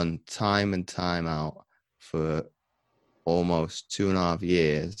I'd done time and time out for almost 2.5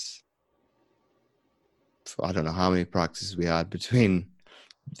 years. I don't know how many practices we had between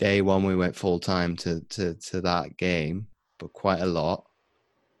day one we went full time to that game, but quite a lot.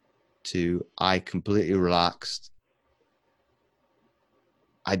 I completely relaxed.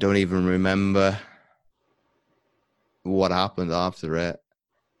 I don't even remember what happened after it.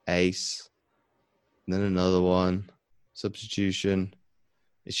 Ace, then another one, substitution.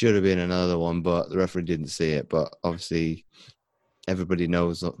 It should have been another one, but the referee didn't see it. But obviously, everybody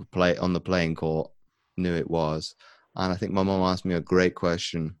knows on the playing court knew it was. And I think my mom asked me a great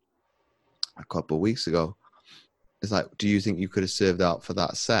question a couple of weeks ago. It's like, do you think you could have served out for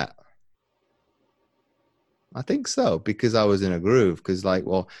that set? I think so, because I was in a groove. Because, like,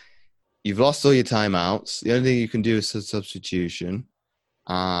 well, you've lost all your timeouts. The only thing you can do is a substitution.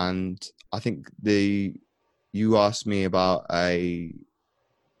 And I think you asked me about a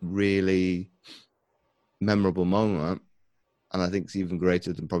really memorable moment, and I think it's even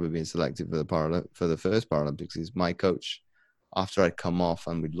greater than probably being selected for the first Paralympics. Is my coach, after I'd come off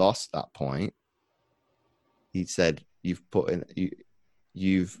and we'd lost that point, he said, you've broken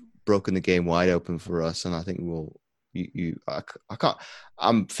the game wide open for us, and I think I can't.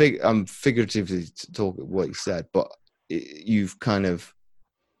 I'm figuratively talking what he said, but you've kind of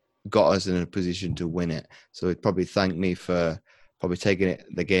got us in a position to win it. So he'd probably thanked me for probably taking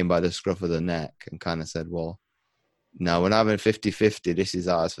the game by the scruff of the neck and kind of said, well, no, we're not having 50-50. This is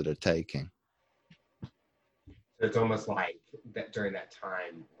ours for the taking. So it's almost like that during that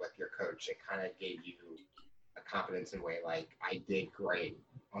time with your coach, it kind of gave you a confidence in a way like I did great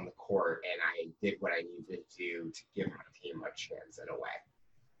on the court and I did what I needed to do to give my team a chance in a way.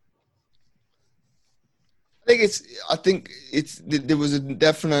 I think there was a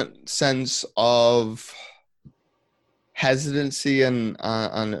definite sense of hesitancy and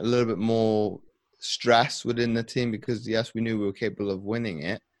a little bit more stress within the team because yes, we knew we were capable of winning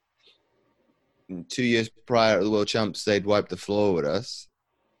it. 2 years prior to the World Champs, they'd wiped the floor with us.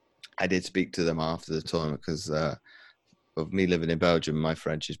 I did speak to them after the tournament because of me living in Belgium, my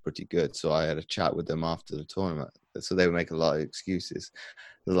French is pretty good. So I had a chat with them after the tournament. So they would make a lot of excuses.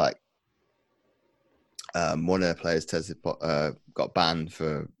 Like one of their players got banned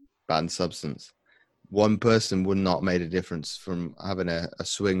for banned substance. One person would not made a difference from having a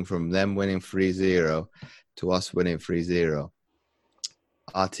swing from them winning 3-0 to us winning 3-0.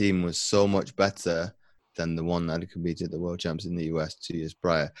 Our team was so much better than the one that had competed at the World Champs in the US 2 years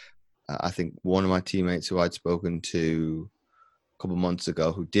prior. I think one of my teammates who I'd spoken to a couple of months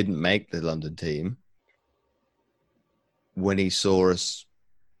ago who didn't make the London team, when he saw us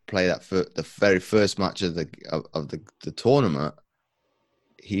play that for the very first match of the tournament,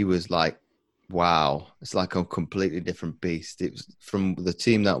 he was like, wow, it's like a completely different beast. It was from the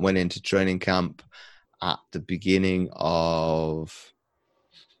team that went into training camp at the beginning of,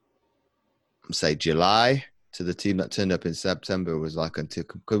 say, July to the team that turned up in September was like until,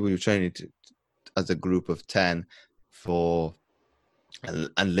 because we were training as a group of 10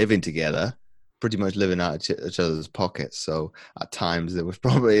 and living together, pretty much living out of each other's pockets. So at times there was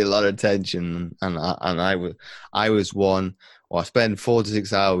probably a lot of tension, and I was one. Well, I spend 4 to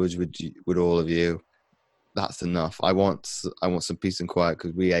 6 hours with all of you. That's enough. I want some peace and quiet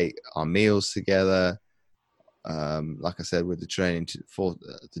because we ate our meals together. Like I said, with the training for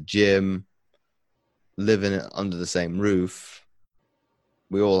the gym, living under the same roof,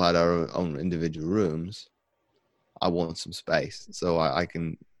 we all had our own individual rooms. I want some space so I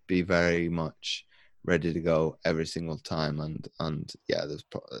can be very much ready to go every single time. And yeah,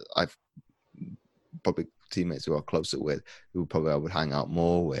 I've probably teammates who are closer with, who probably I would hang out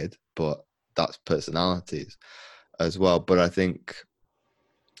more with, but that's personalities as well. But I think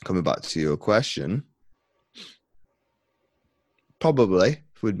coming back to your question, probably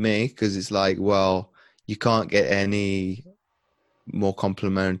with me, because it's like, well, you can't get any more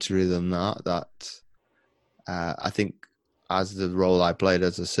complimentary than that. I think as the role I played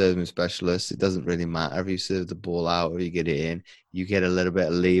as a serving specialist, it doesn't really matter if you serve the ball out or you get it in. You get a little bit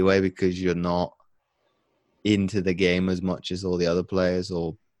of leeway because you're not into the game as much as all the other players,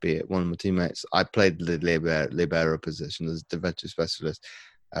 or be it one of my teammates. I played the libero position as defensive specialist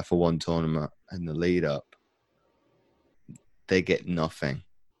for one tournament in the lead up. They get nothing.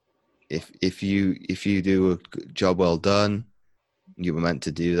 If you do a job well done, you were meant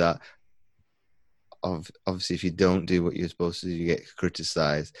to do that. Obviously, if you don't do what you're supposed to do, you get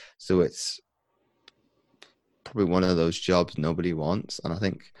criticized. So it's probably one of those jobs nobody wants. And I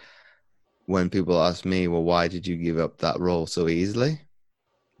think when people ask me, well, why did you give up that role so easily?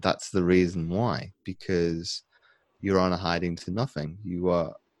 That's the reason why. Because you're on a hiding to nothing. You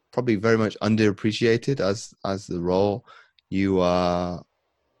are probably very much underappreciated as the role. You are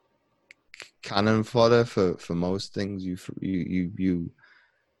cannon fodder for most things. You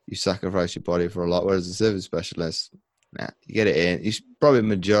sacrifice your body for a lot. Whereas a service specialist, you get it in. You probably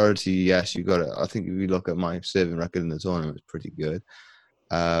majority, yes, you got it. I think if you look at my serving record in the tournament, it's pretty good.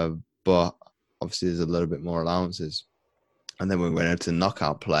 But obviously, there's a little bit more allowances. And then we went into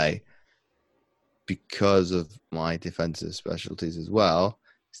knockout play because of my defensive specialties as well.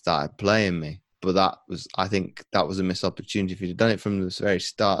 Started playing me, but I think that was a missed opportunity. If you'd done it from the very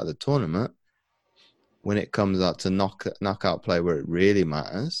start of the tournament, when it comes out to knockout play where it really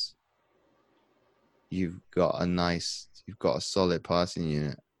matters, you've got a solid passing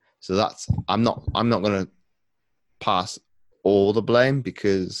unit. So I'm not going to pass all the blame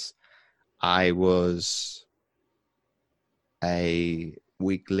because I was a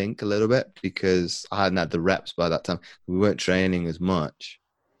weak link a little bit because I hadn't had the reps by that time. We weren't training as much.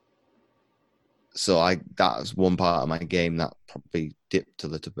 So that was one part of my game that probably dipped a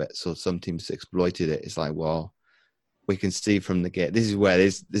little bit. So some teams exploited it. It's like, well, we can see from the game. This is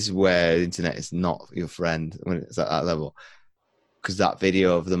where the internet is not your friend when it's at that level, because that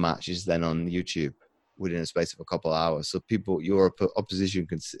video of the match is then on YouTube within a space of a couple of hours. So your opposition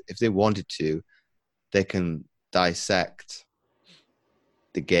can, if they wanted to, they can dissect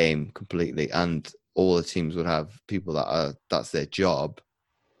the game completely, and all the teams would have people that's their job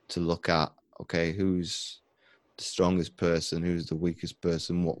to look at. Okay, who's the strongest person? Who's the weakest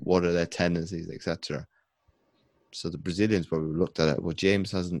person? What are their tendencies, etc. So the Brazilians probably looked at it. Well,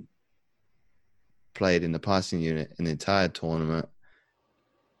 James hasn't played in the passing unit in the entire tournament.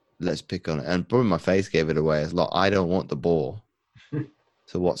 Let's pick on it. And probably my face gave it away. It's like, I don't want the ball.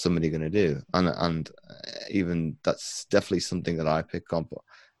 So what's somebody going to do? And even that's definitely something that I pick up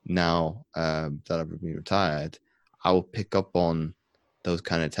now that I've been retired. I will pick up on those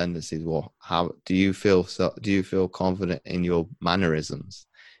kind of tendencies. Well, how do you feel? So do you feel confident in your mannerisms?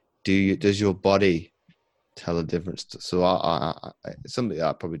 Does your body tell a difference? So something that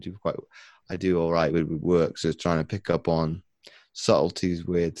I probably do I do all right with work. So it's trying to pick up on subtleties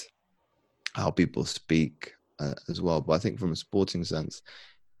with how people speak as well. But I think from a sporting sense,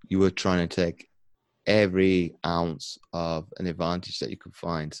 you were trying to take every ounce of an advantage that you could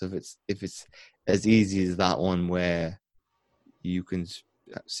find. So if it's as easy as that one where you can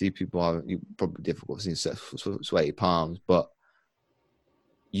see people are probably difficult seeing sweaty palms, but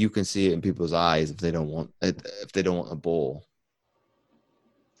you can see it in people's eyes if they don't want a ball.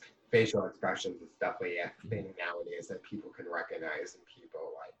 Facial expressions is definitely a thing nowadays that people can recognize in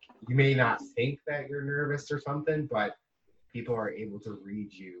people. Like, you may not think that you're nervous or something, but people are able to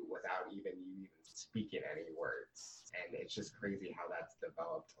read you without even you even speaking any words. And it's just crazy how that's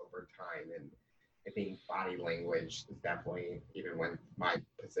developed over time. And I think body language is definitely, even when my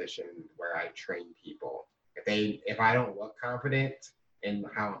position where I train people, if I don't look confident in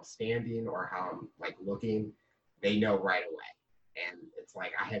how I'm standing or how I'm like looking, they know right away. And it's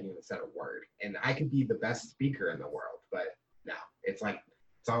like I haven't even said a word. And I could be the best speaker in the world, but no, it's like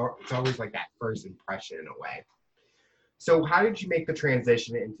it's always like that first impression in a way. So how did you make the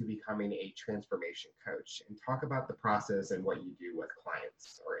transition into becoming a transformation coach? And talk about the process and what you do with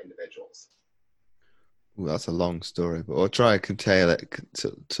clients or individuals. Well, that's a long story, but I'll try and curtail it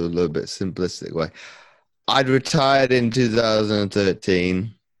to a little bit simplistic way. I'd retired in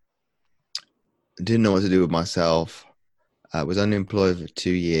 2013. Didn't know what to do with myself. I was unemployed for 2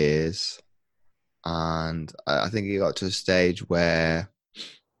 years. And I think it got to a stage where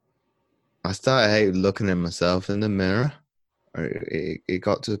I started looking at myself in the mirror. It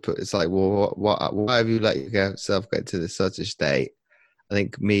got to put, it's like, well, why have you let yourself get to such a state? I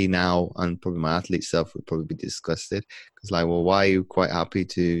think me now and probably my athlete self would probably be disgusted. Because like, well, why are you quite happy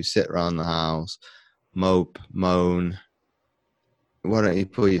to sit around the house, mope, moan? Why don't you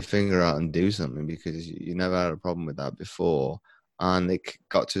pull your finger out and do something? Because you never had a problem with that before. And it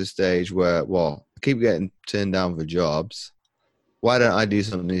got to a stage where, well, I keep getting turned down for jobs. Why don't I do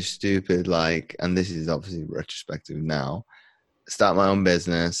something stupid like, and this is obviously retrospective now, start my own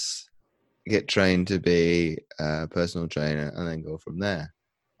business, get trained to be a personal trainer, and then go from there.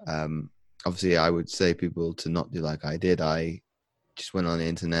 Obviously, I would say people to not do like I did. I just went on the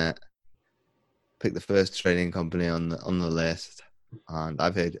internet, picked the first training company on the list, and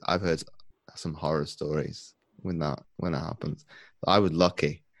I've heard some horror stories when it happens. But I was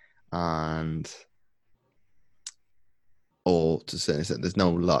lucky, and or to a certain extent, there's no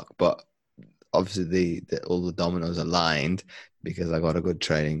luck, but obviously all the dominoes aligned because I got a good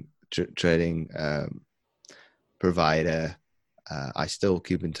trading provider. I still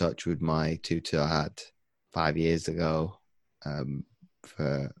keep in touch with my tutor I had 5 years ago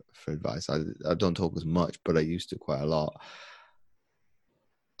for advice. I don't talk as much, but I used to quite a lot.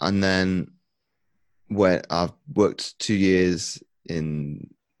 And then when I've worked 2 years in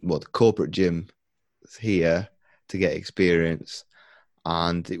the corporate gym here to get experience,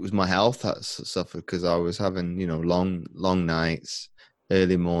 and it was my health that suffered because I was having long nights,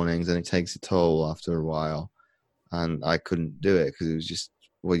 early mornings, and it takes a toll after a while. And I couldn't do it because it was just,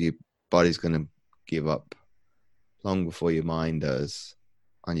 well, your body's going to give up long before your mind does,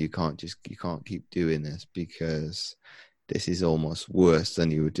 and you can't keep doing this because this is almost worse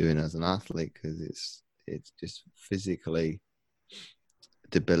than you were doing as an athlete because it's just physically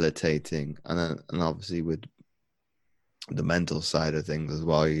debilitating, and obviously with the mental side of things as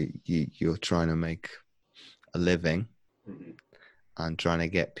well, you're trying to make a living and trying to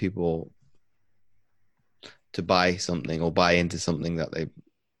get people to buy something or buy into something that they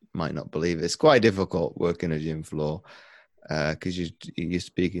might not believe. It's quite difficult working a gym floor because you're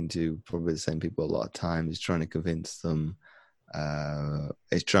speaking to probably the same people a lot of times. It's trying to convince them.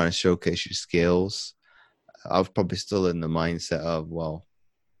 It's trying to showcase your skills. I was probably still in the mindset of, well,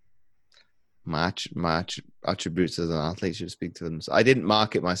 my attributes as an athlete should speak to them. So I didn't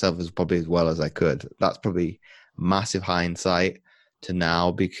market myself as well as I could. That's probably massive hindsight to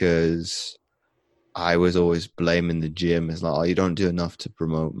now because I was always blaming the gym. It's like, oh, you don't do enough to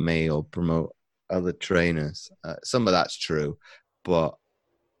promote me or promote other trainers. Some of that's true, but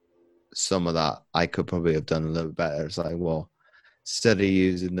some of that I could probably have done a little better. It's like, well, instead of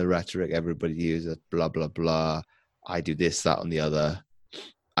using the rhetoric everybody uses, blah, blah, blah, I do this, that, and the other.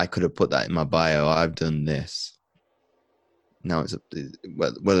 I could have put that in my bio. I've done this. Now it's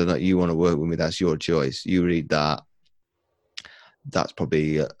whether or not you want to work with me. That's your choice. You read that. That's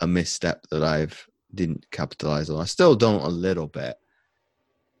probably a misstep that I've didn't capitalize on. I still don't a little bit,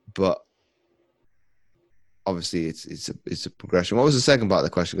 but obviously it's a progression. What was the second part of the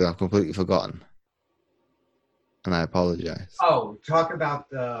question? Because I've completely forgotten, and I apologize. Oh, talk about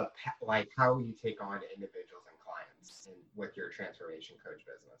like how you take on individuals and clients with your transformation coach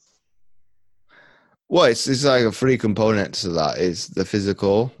business. Well, it's like a free component to that is the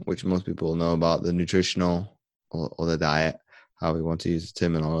physical, which most people know about, the nutritional or the diet, how we want to use the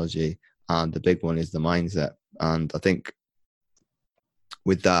terminology, and the big one is the mindset. And I think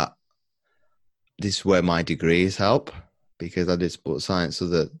with that, this is where my degrees help, because I did sports science, so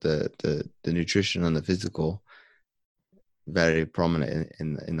the nutrition and the physical very prominent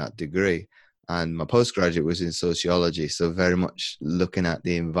in that degree. And my postgraduate was in sociology, so very much looking at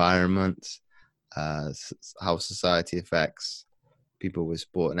the environment, how society affects people with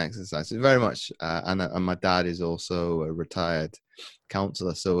sport and exercise. It's very much, and my dad is also a retired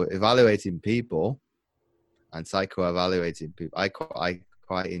counselor, so evaluating people and psycho-evaluating people, I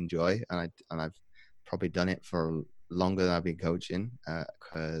quite enjoy, and I've probably done it for longer than I've been coaching,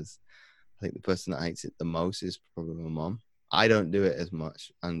 because I think the person that hates it the most is probably my mom. I don't do it as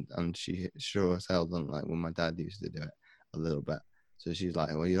much, and she sure as hell doesn't like when my dad used to do it a little bit. So she's like,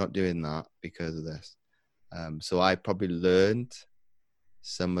 well, you're not doing that because of this. So I probably learned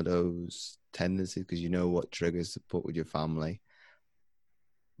some of those tendencies because you know what triggers to put with your family.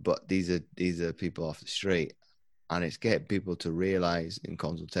 But these are people off the street, and it's getting people to realize in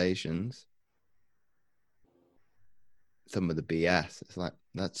consultations some of the BS. It's like,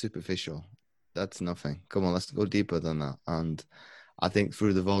 that's superficial. That's nothing. Come on, let's go deeper than that. And I think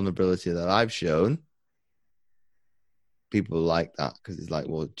through the vulnerability that I've shown, people like that because it's like,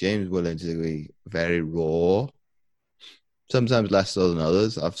 well, James willing to be very raw, sometimes less so than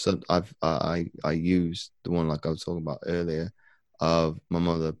others. I used the one like I was talking about earlier of my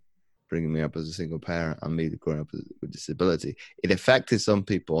mother bringing me up as a single parent and me growing up with disability. It affected some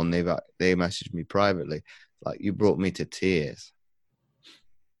people, and they messaged me privately like, you brought me to tears.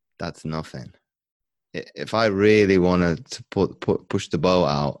 That's nothing. If I really wanted to push the boat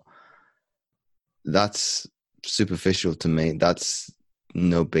out, that's superficial to me. That's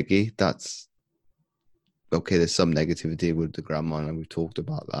no biggie. That's okay. There's some negativity with the grandma, and we've talked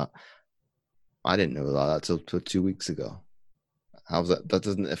about that. I didn't know that till 2 weeks ago. How's that? That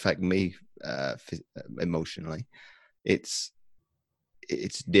doesn't affect me emotionally. It's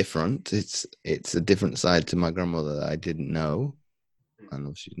different. It's a different side to my grandmother that I didn't know. I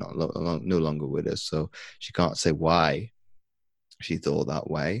know she's no longer with us, so she can't say why she thought that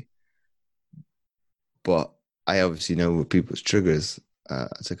way. But I obviously know what people's triggers.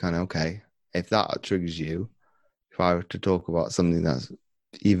 So kind of, okay, if that triggers you, if I were to talk about something that's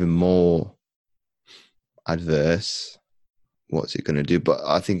even more adverse, what's it going to do? But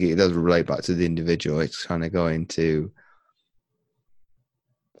I think it does relate back to the individual. It's kind of going to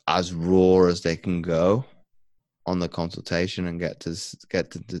as raw as they can go on the consultation and get to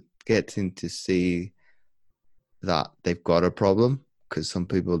see that they've got a problem, because some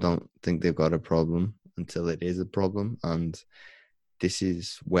people don't think they've got a problem until it is a problem. And this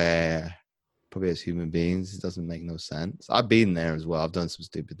is where probably as human beings it doesn't make no sense. I've been there as well. I've done some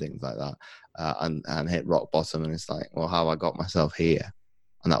stupid things like that, and hit rock bottom, and it's like, well, how I got myself here,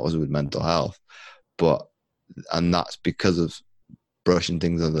 and that was with mental health. And that's because of brushing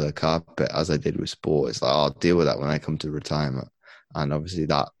things under the carpet, as I did with sport. It's like, I'll deal with that when I come to retirement. And obviously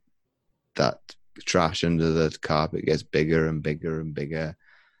that trash under the carpet gets bigger and bigger and bigger.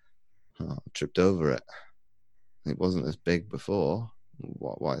 I tripped over it. It wasn't as big before.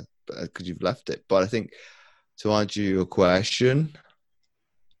 Why? Because you've left it. But I think to answer your question,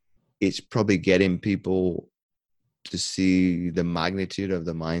 it's probably getting people to see the magnitude of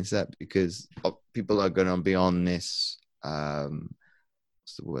the mindset, because people are going to be on this,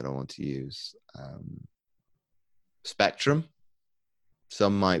 what's the word I want to use? Spectrum.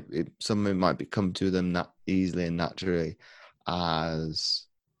 Some might come to them that easily and naturally, as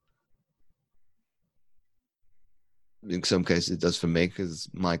in some cases it does for me, because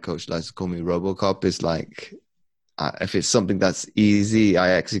my coach likes to call me RoboCop. It's like, if it's something that's easy,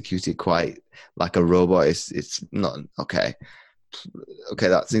 I execute it quite like a robot. It's not okay.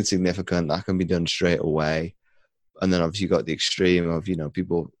 That's insignificant. That can be done straight away. And then obviously you got the extreme of,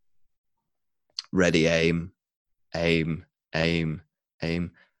 people ready, aim. You're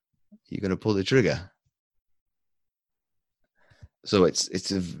going to pull the trigger. So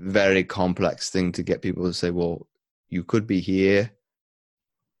it's a very complex thing to get people to say, well, you could be here,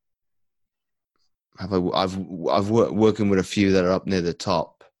 I've working with a few that are up near the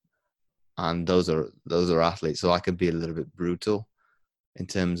top, and those are athletes. So I can be a little bit brutal in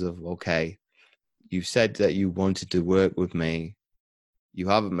terms of, okay, you said that you wanted to work with me. You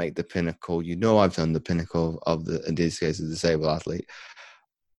haven't made the pinnacle. You know I've done the pinnacle of the, in this case, a disabled athlete.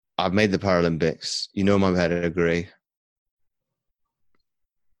 I've made the Paralympics. You know my pedigree.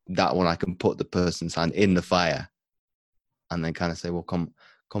 That one I can put the person's hand in the fire, and then kind of say, well, come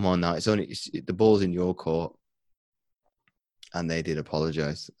on now. The ball's in your court. And they did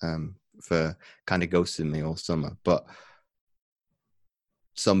apologize for kind of ghosting me all summer. But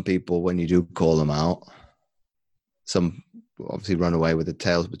some people, when you do call them out, some obviously run away with the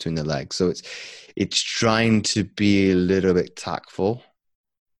tails between their legs. So it's trying to be a little bit tactful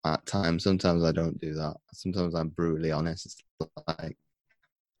at times. Sometimes I don't do that. Sometimes I'm brutally honest. It's like,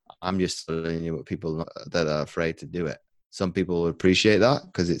 I'm just telling you what people that are afraid to do it. Some people appreciate that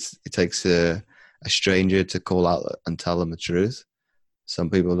because it takes a stranger to call out and tell them the truth. Some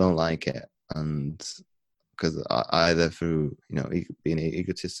people don't like it, and because either through being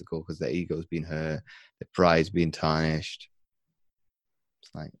egotistical because their ego's been hurt, their pride's been tarnished.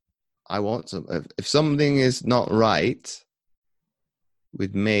 It's like, I want some. If something is not right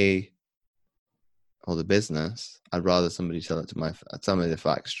with me or the business, I'd rather somebody tell me the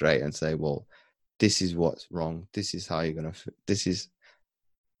facts straight and say, well, this is what's wrong. This is how you're gonna. This is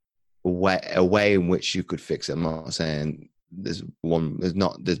a way in which you could fix it. I'm not saying there's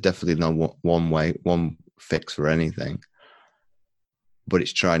definitely no one fix for anything, but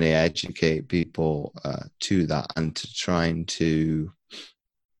it's trying to educate people to that, and to trying to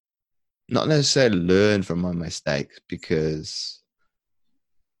not necessarily learn from my mistakes, because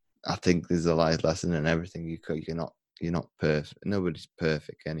I think there's a life lesson in everything. You're not perfect. Nobody's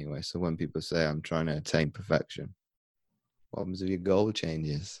perfect anyway. So when people say I'm trying to attain perfection, what happens if your goal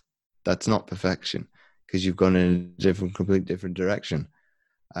changes? That's not perfection, because you've gone in a completely different direction.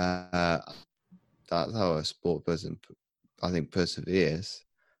 That's how a sport person, I think, perseveres.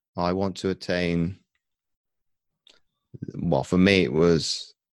 I want to attain, well, for me, it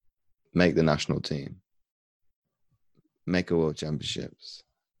was make the national team, make a world championships,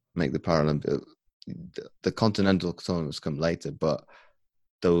 make the Paralympic. The continental tournaments come later, but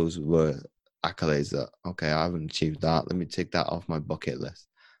those were accolades that, okay, I haven't achieved that. Let me take that off my bucket list.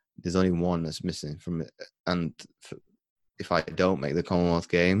 There's only one that's missing from it. And if I don't make the Commonwealth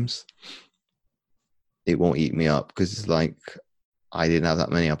Games, it won't eat me up, because it's like I didn't have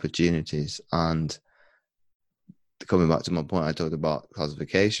that many opportunities. And coming back to my point, I talked about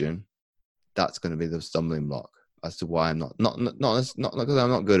classification. That's going to be the stumbling block as to why I'm not because I'm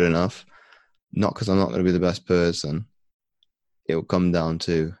not good enough, not because I'm not going to be the best person. It will come down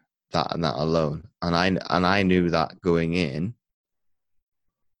to that and that alone. And I knew that going in,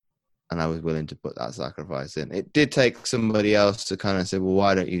 and I was willing to put that sacrifice in. It did take somebody else to kind of say, well,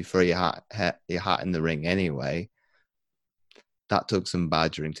 why don't you throw your hat in the ring anyway? That took some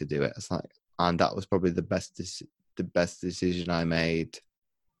badgering to do it. It's like, and that was probably the best decision I made.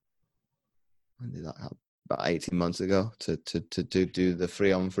 When did that happen? About 18 months ago, to do the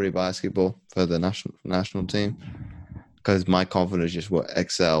 3-on-3 basketball for the national team, because my confidence just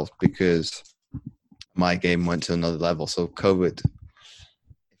excelled, because my game went to another level. So COVID,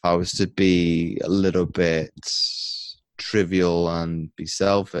 if I was to be a little bit trivial and be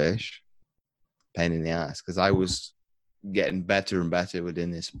selfish, pain in the ass, because I was getting better and better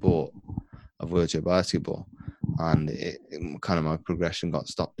within this sport of wheelchair basketball, and kind of my progression got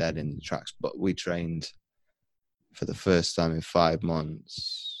stopped dead in the tracks. But we trained for the first time in 5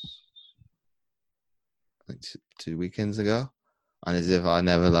 months, like 2 weekends ago, and as if I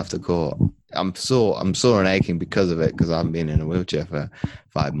never left the court. I'm sore and aching because of it, because I haven't been in a wheelchair for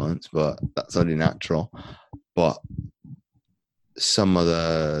 5 months, but that's only natural. But some of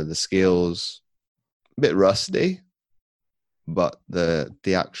the skills, a bit rusty, but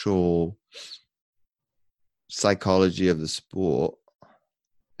the actual psychology of the sport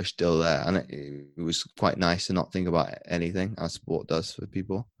are still there. And it was quite nice to not think about anything, as sport does for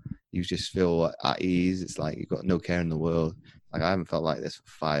people. You just feel at ease. It's like you've got no care in the world. Like, I haven't felt like this for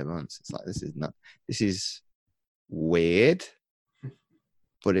 5 months. It's like, this is weird,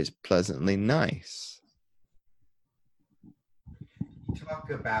 but it's pleasantly nice. You talk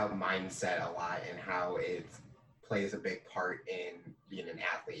about mindset a lot and how it plays a big part in being an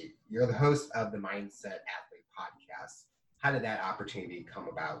athlete. You're the host of the Mindset Athlete podcast. How did that opportunity come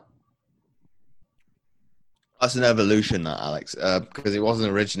about? That's an evolution, that, Alex, because it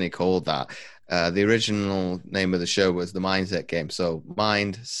wasn't originally called that. The original name of the show was the Mindset Game. So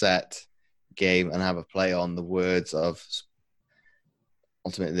mind, set, game, and have a play on the words of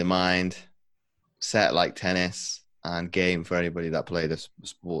ultimately the mind, set like tennis and game for anybody that played a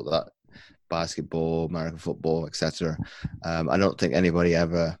sport, that basketball, American football, etc. I don't think anybody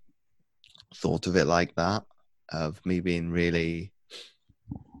ever thought of it like that, of me being really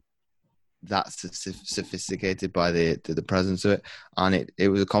that sophisticated by the presence of it. And it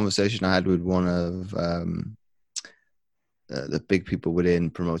was a conversation I had with one of the big people within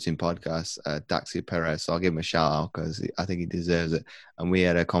promoting podcasts, Daxia Perez. So I'll give him a shout out because I think he deserves it. And we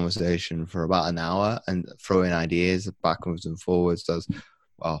had a conversation for about an hour and throwing ideas backwards and forwards. So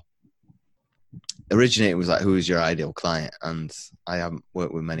well, originating was like, who is your ideal client? And I haven't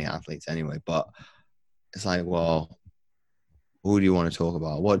worked with many athletes anyway, but it's like, well, who do you want to talk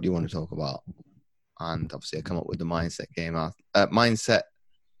about? What do you want to talk about? And obviously I come up with the Mindset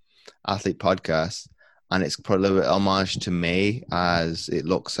Athlete podcast. And it's probably a little bit homage to me, as it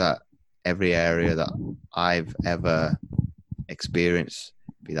looks at every area that I've ever experienced,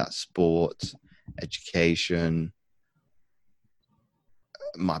 be that sport, education,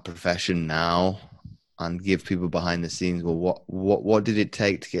 my profession now, and give people behind the scenes. Well, what did it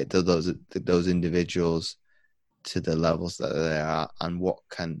take to get to those individuals to the levels that they're at, and what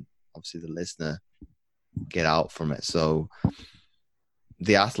can obviously the listener get out from it? So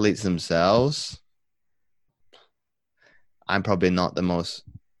the athletes themselves, I'm probably not the most,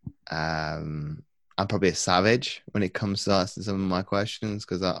 I'm probably a savage when it comes to asking some of my questions,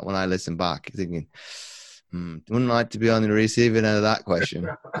 because when I listen back, I'm thinking, wouldn't like to be on the receiving end of that question,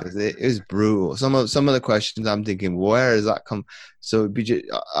 because it was brutal. Some of the questions I'm thinking, where does that come? So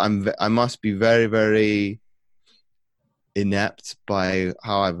I must be very, very inept by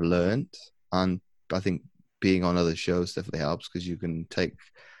how I've learned, and I think being on other shows definitely helps, because you can take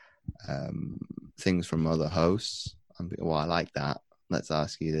things from other hosts. Well, I like that. Let's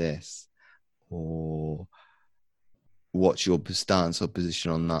ask you this, or what's your stance or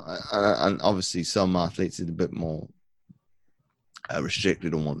position on that? And obviously, some athletes are a bit more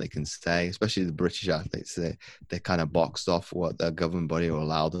restricted on what they can say, especially the British athletes. They're kind of boxed off what their governing body will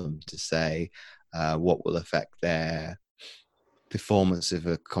allow them to say, what will affect their performance if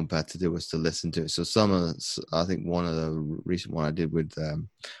a competitor was to listen to it. So I think one of the recent one I did with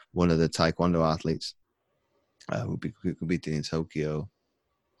one of the Taekwondo athletes, who will be competing in Tokyo,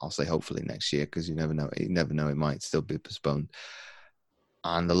 I'll say hopefully next year, because you never know. It might still be postponed.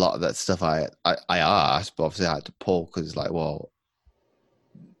 And a lot of that stuff I asked, but obviously I had to pull, because it's like, well,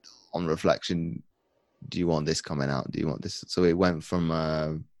 on reflection, do you want this coming out? Do you want this? So it went from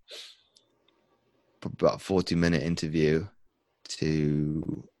about 40-minute interview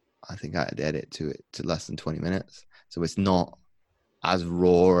to, I think I had to edit to less than 20 minutes. So it's not as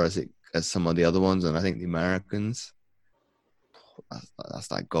raw as some of the other ones. And I think the Americans, that's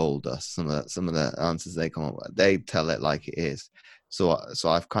like gold dust. Some of the answers they come up with, they tell it like it is. So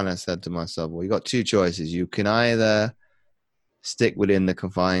I've kind of said to myself, well, you got two choices. You can either stick within the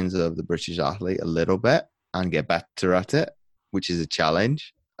confines of the British athlete a little bit and get better at it, which is a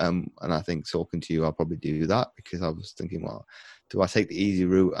challenge. And I think talking to you, I'll probably do that, because I was thinking, well, do I take the easy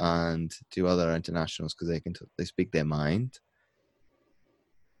route and do other internationals, because they speak their mind?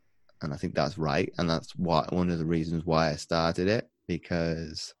 And I think that's right. And that's one of the reasons why I started it,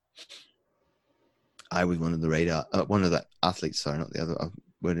 because I was one of the athletes, sorry, not the other, I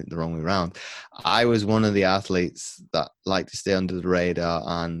worded it the wrong way around. I was one of the athletes that like to stay under the radar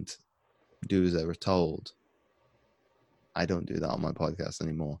and do as they were told. I don't do that on my podcast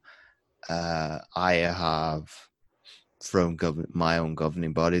anymore. I have thrown my own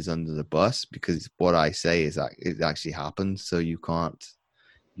governing bodies under the bus, because what I say is that it actually happened. So you can't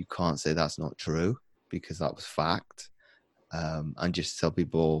say that's not true, because that was fact. And just tell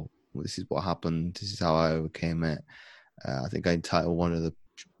people, well, this is what happened. This is how I overcame it. I think I entitled one of the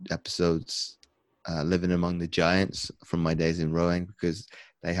episodes "Living Among the Giants" from my days in rowing, because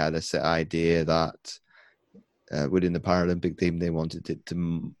they had a set idea that within the Paralympic team, they wanted it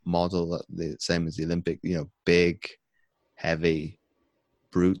to model the same as the Olympic, big, heavy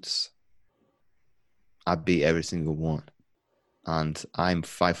brutes. I beat every single one. And I'm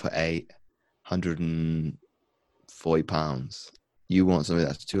 5'8", 140 pounds. You want somebody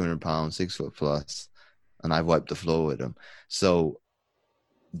that's 200 pounds, 6 foot plus, and I've wiped the floor with them. So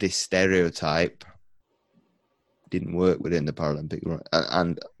this stereotype didn't work within the Paralympic run.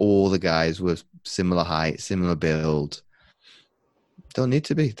 And all the guys were similar height, similar build. Don't need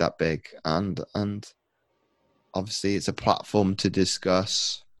to be that big. And obviously it's a platform to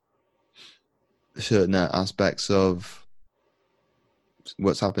discuss certain aspects of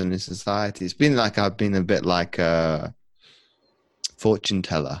what's happening in society. It's been like I've been a bit like a fortune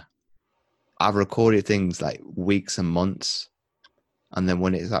teller. I've recorded things like weeks and months and then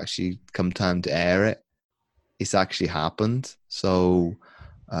when it's actually come time to air it, it's actually happened. So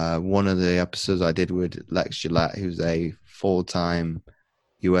one of the episodes I did with Lex Gillette, who's a full-time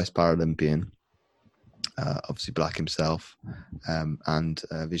US Paralympian, obviously black himself, and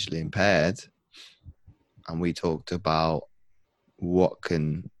visually impaired, and we talked about what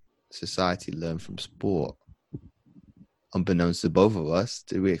can society learn from sport. Unbeknownst to both of us,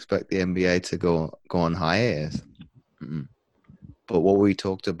 did we expect the NBA to go on hiatus? Mm-mm. But what we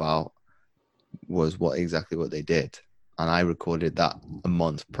talked about was exactly what they did, and I recorded that a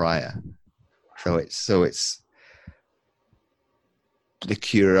month prior. So it's the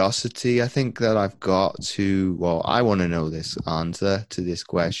curiosity, I think, that I've got to, well, I want to know this answer to this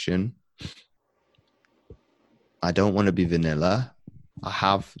question. I don't want to be vanilla. I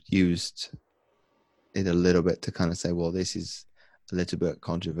have used it a little bit to kind of say, well, this is a little bit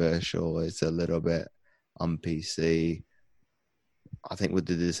controversial. It's a little bit on PC. I think with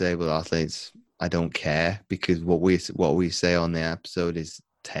the disabled athletes, I don't care, because what we say on the episode is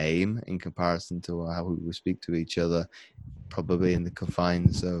tame in comparison to how we speak to each other, probably in the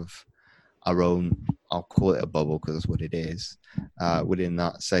confines of our own, I'll call it a bubble because that's what it is. Within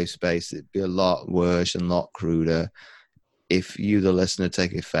that safe space, it'd be a lot worse and a lot cruder. If you, the listener,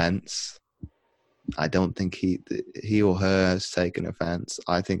 take offense, I don't think he or her has taken offense.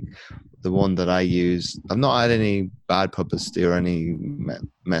 I think the one that I use, I've not had any bad publicity or any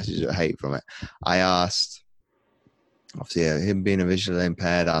message of hate from it. I asked, obviously, him being a visually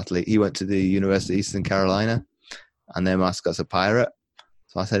impaired athlete, he went to the University of Eastern Carolina, and their mascot's a pirate.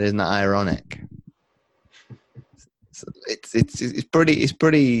 So I said, isn't that ironic? So it's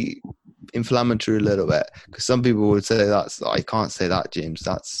pretty inflammatory a little bit, because some people would say I can't say that, James.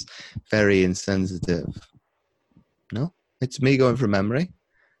 That's very insensitive. No, it's me going from memory.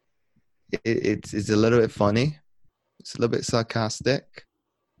 It's a little bit funny. It's a little bit sarcastic.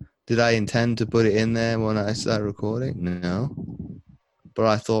 Did I intend to put it in there when I started recording? No, but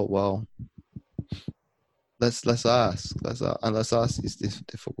I thought, well, let's ask these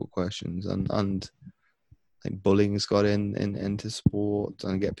difficult questions, and I think bullying's got into sport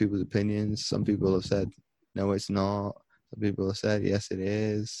and get people's opinions. Some people have said, no, it's not. Some people have said, yes, it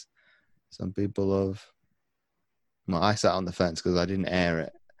is. Some people have, well, I sat on the fence because I didn't air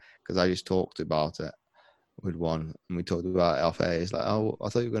it, because I just talked about it with one, and we talked about it off air. It's like, oh, I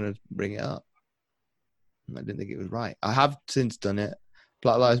thought you were going to bring it up. And I didn't think it was right. I have since done it.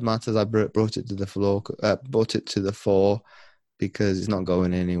 Black Lives Matter, I brought it to the floor, brought it to the fore, because it's not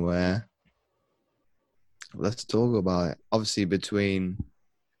going anywhere. Let's talk about it. Obviously,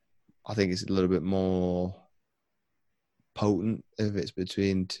 I think it's a little bit more potent if it's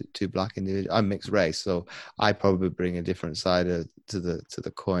between two black individuals. I'm mixed race, so I probably bring a different side to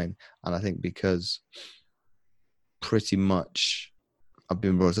the coin. And I think because pretty much I've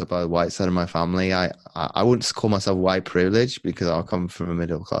been brought up by the white side of my family, I wouldn't call myself white privileged, because I come from a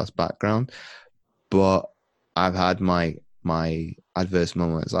middle class background, but I've had my adverse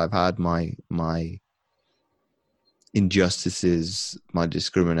moments. I've had my injustices, my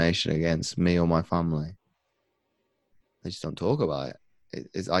discrimination against me or my family. They just don't talk about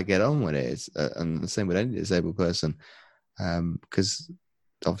it. I get on with it. And the same with any disabled person, because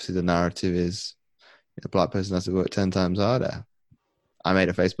obviously the narrative is a black person has to work 10 times harder. I made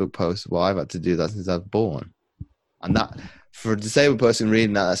a Facebook post, well, I've had to do that since I was born. And that, for a disabled person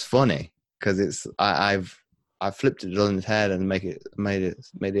reading that, that's funny, because I've flipped it on its head and made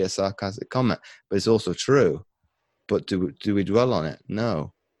it a sarcastic comment, but it's also true. But do we dwell on it?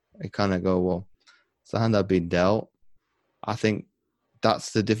 No. I kind of go, well, it's the hand I've been dealt. I think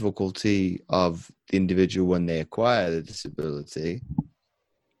that's the difficulty of the individual when they acquire the disability.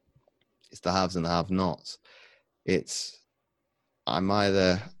 It's the haves and the have-nots. I'm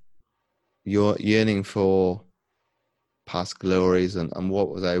either yearning for past glories and what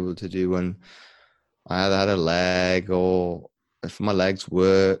was I able to do when I either had a leg, or if my legs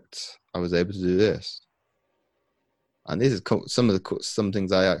worked, I was able to do this. And this is some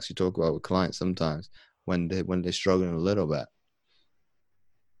things I actually talk about with clients sometimes when they're struggling a little bit.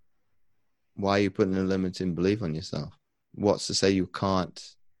 Why are you putting a limiting belief on yourself? What's to say you can't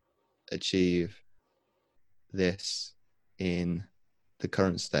achieve this in the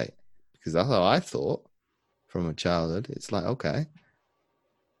current state? Because that's how I thought from a childhood. It's like, okay,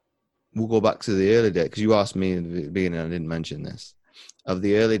 we'll go back to the early days, because you asked me in the beginning, I didn't mention this. Of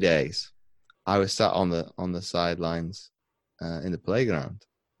the early days, I was sat on the sidelines in the playground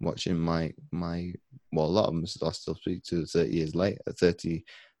watching my well, a lot of them I still speak to 30 years later,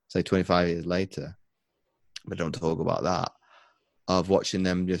 25 years later, but don't talk about that, of watching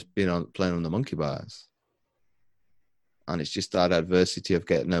them just playing on the monkey bars. And it's just that adversity of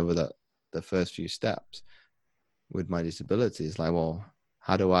getting over the first few steps with my disability. It's like, well,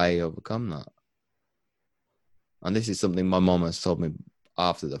 how do I overcome that? And this is something my mom has told me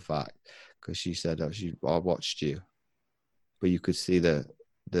after the fact, because she said, "Oh, I watched you, but you could see the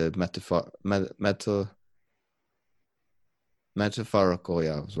metaphorical.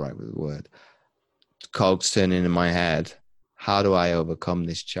 Yeah, I was right with the word. Cogs turning in my head. How do I overcome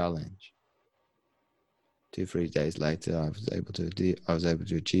this challenge?" 2-3 days later, I was able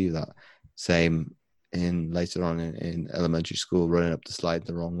to achieve that. Same later on in elementary school, running up the slide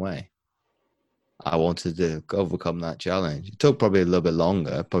the wrong way. I wanted to overcome that challenge. It took probably a little bit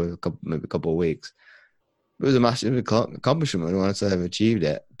longer, maybe a couple of weeks. It was a massive accomplishment once I've achieved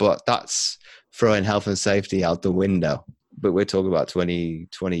it. But that's throwing health and safety out the window. But we're talking about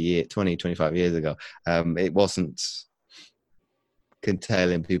 25 years ago. It wasn't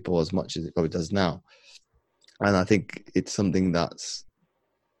curtailing people as much as it probably does now. And I think it's something that's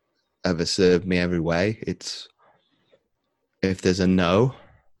ever served me every way. It's, if there's a no,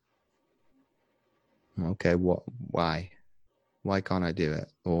 okay, why can't I do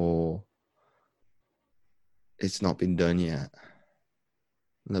it? Or it's not been done yet.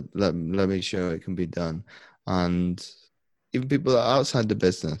 Let me show it can be done. And even people that are outside the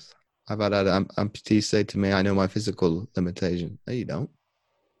business, I've had amputees say to me, "I know my physical limitation." No, you don't.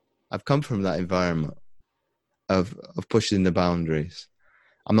 I've come from that environment of pushing the boundaries.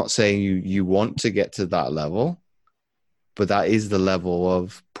 I'm not saying you want to get to that level, but that is the level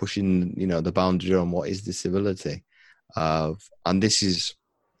of pushing, the boundary on what is disability. And this is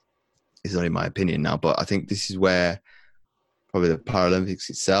only my opinion now, but I think this is where probably the Paralympics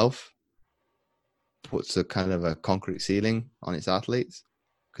itself puts a kind of a concrete ceiling on its athletes,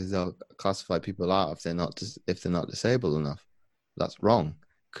 because they'll classify people out if they're not disabled enough. That's wrong,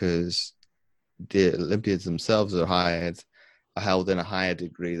 because the Olympians themselves are held in a higher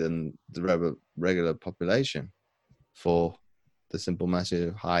degree than the regular population, for the simple message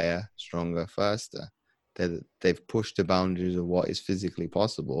of higher, stronger, faster. They've pushed the boundaries of what is physically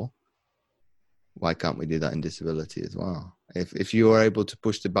possible. Why can't we do that in disability as well? If you are able to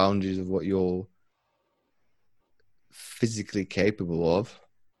push the boundaries of what you're physically capable of,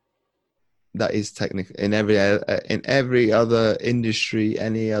 that is technically in every other industry,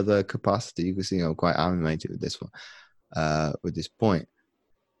 any other capacity. You can see I'm quite animated with this one, with this point.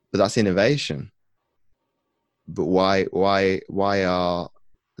 But that's innovation. But why are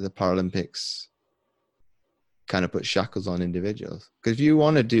the Paralympics kind of put shackles on individuals? Because if you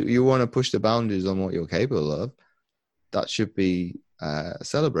want to push the boundaries on what you're capable of, that should be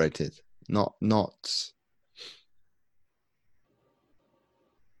celebrated, not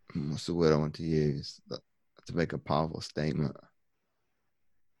what's the word I want to use to make a powerful statement.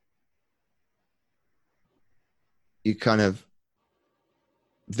 You kind of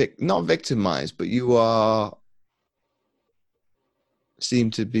not victimized, but you seem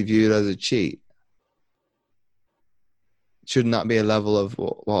to be viewed as a cheat. Shouldn't that be a level of,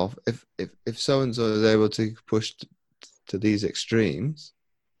 well, if so and so is able to push to these extremes,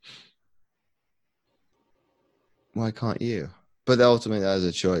 why can't you? But ultimately, that is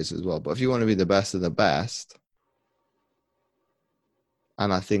a choice as well. But if you want to be the best of the best,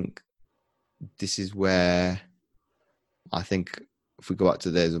 and I think this is where I think if we go back to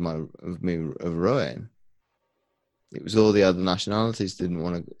the days of rowing, it was all the other nationalities didn't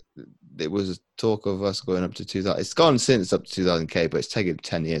want to. It was a talk of us going up to 2000. It's gone since up to 2000K, but it's taken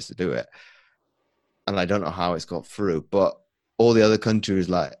 10 years to do it. And I don't know how it's got through, but all the other countries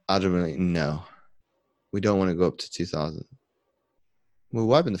like adamantly, no, we don't want to go up to 2000. We're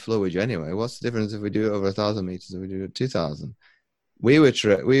wiping the floor with you anyway. What's the difference if we do it over 1,000 meters or we do it 2,000? We were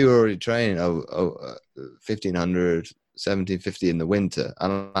already training over 1,500, 1,750 in the winter,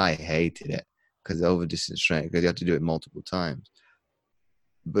 and I hated it because over distance training, because you had to do it multiple times.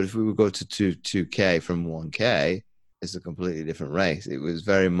 But if we would go to 2K from 1K, it's a completely different race. It was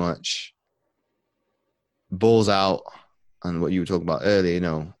very much balls out, and what you were talking about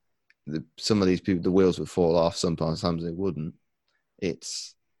earlier, some of these people, the wheels would fall off. Sometimes they wouldn't.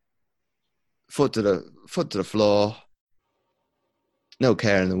 It's foot to the floor, no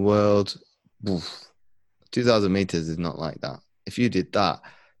care in the world. 2,000 meters is not like that. If you did that,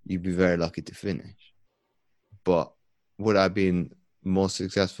 you'd be very lucky to finish. But would I have been more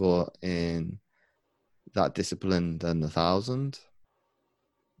successful in that discipline than the 1,000?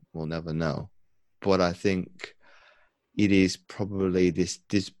 We'll never know. But I think it is probably this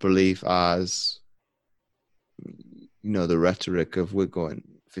disbelief as, the rhetoric of we're going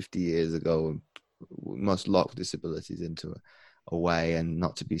 50 years ago and we must lock disabilities into a way and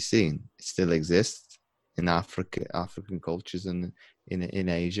not to be seen. It still exists in African cultures, and in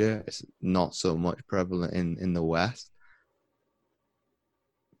Asia. It's not so much prevalent in the West.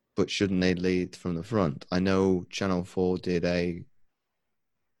 But shouldn't they lead from the front? I know Channel 4 did a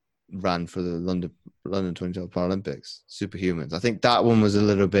ran for the London 2012 Paralympics, Superhumans. I think that one was a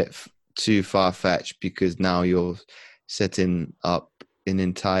little bit too far-fetched, because now you're setting up an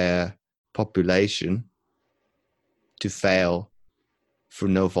entire population to fail through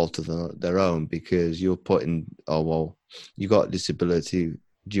no fault of their own, because you're putting, oh, well, you got a disability,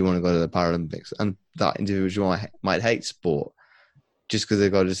 do you want to go to the Paralympics? And that individual might hate sport. Just because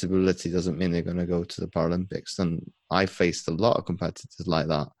they've got a disability doesn't mean they're going to go to the Paralympics. And I faced a lot of competitors like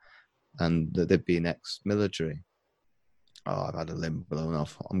that, and they've been ex-military. Oh, I've had a limb blown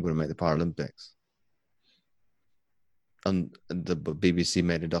off, I'm going to make the Paralympics. And the BBC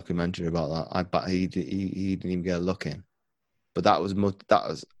made a documentary about that. I bet he didn't even get a look in. But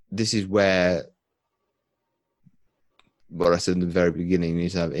this is where, what I said in the very beginning, you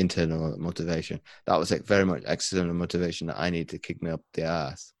need to have internal motivation. That was like very much external motivation that I need to kick me up the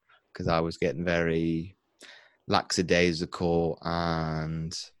ass, because I was getting very lackadaisical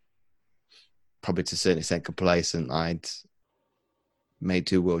and probably to a certain extent complacent. I'd made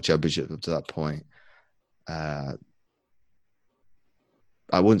 2 world championships up to that point.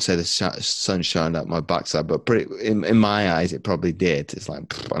 I wouldn't say the sun shined at my backside, but in my eyes, it probably did. It's like,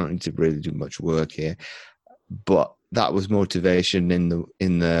 I don't need to really do much work here. But that was motivation in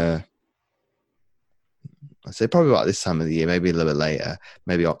the I'd say probably about this time of the year, maybe a little bit later,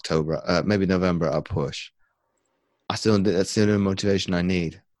 maybe October, maybe November at a push. I still think that's the only motivation I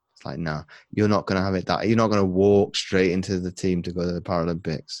need. It's like, no, you're not going to have it that. You're not going to walk straight into the team to go to the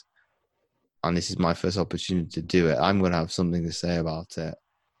Paralympics. And this is my first opportunity to do it. I'm going to have something to say about it.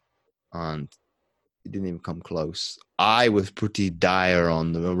 And it didn't even come close. I was pretty dire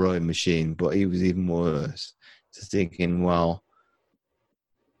on the rowing machine, but he was even worse. Just thinking, well,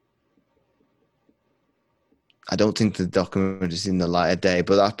 I don't think the documentary is in the light of day,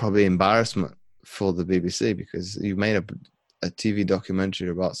 but that's probably embarrassment for the BBC, because you made a TV documentary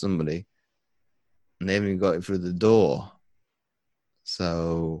about somebody and they haven't even got it through the door.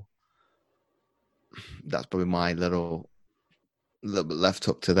 So that's probably my little bit left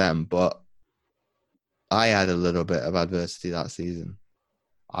hook to them. But I had a little bit of adversity that season.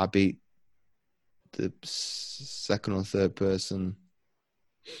 I beat the second or third person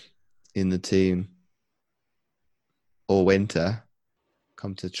in the team all winter,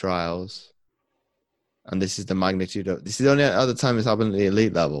 come to trials. And this is the magnitude of, this is the only other time it's happened at the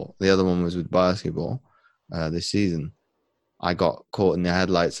elite level. The other one was with basketball this season. I got caught in the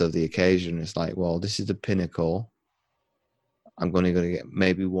headlights of the occasion. It's like, well, this is the pinnacle. I'm going to get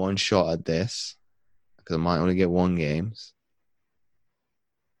maybe one shot at this, because I might only get 1 games.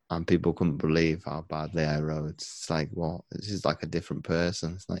 And people couldn't believe how badly I rode. It's like, well, this is like a different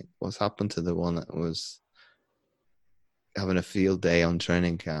person. It's like, what's happened to the one that was having a field day on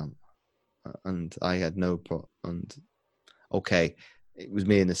training camp? And I had no problem. And okay, it was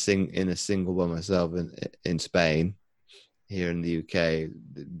me in a single by myself in Spain. Here in the UK,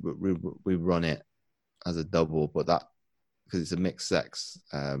 we run it as a double, but that, because it's a mixed sex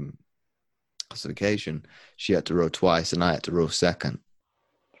classification, she had to row twice and I had to row second.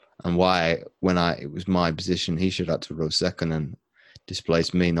 And it was my position, he should have to row second and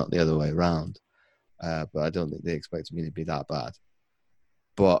displace me, not the other way around. But I don't think they expected me to be that bad.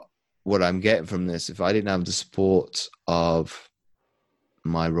 But what I'm getting from this, if I didn't have the support of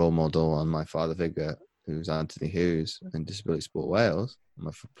my role model and my father figure, who's Anthony Hughes in Disability Sport Wales,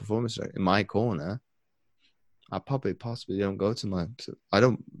 my performance director, in my corner, I probably possibly don't go to I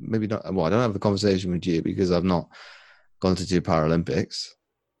don't have the conversation with you because I've not gone to 2 Paralympics.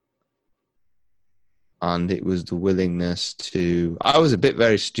 And it was the willingness to, I was a bit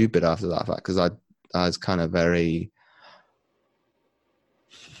very stupid after that fact, because I was kind of a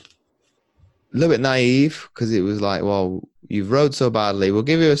little bit naive, because it was like, well, you've rode so badly, we'll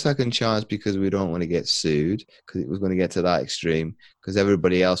give you a second chance because we don't want to get sued, because it was going to get to that extreme, because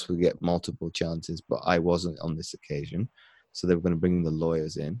everybody else would get multiple chances, but I wasn't on this occasion. So they were going to bring the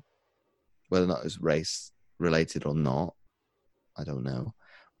lawyers in, whether or not it was race related or not, I don't know.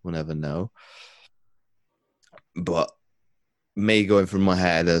 We'll never know. But me going through my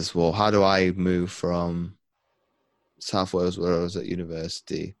head as, well, how do I move from South Wales, where I was at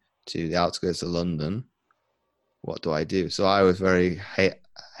university, to the outskirts of London? What do I do? So I was very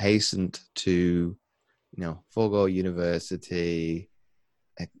hastened to, forego university,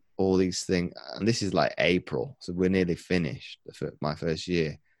 all these things. And this is like April, so we're nearly finished my first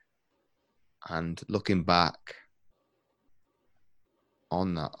year. And looking back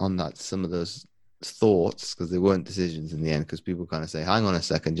on that, some of those thoughts, because they weren't decisions in the end, because people kind of say, hang on a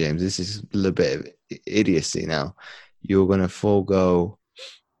second, James, this is a little bit of idiocy now. You're going to forego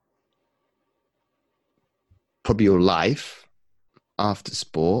probably your life after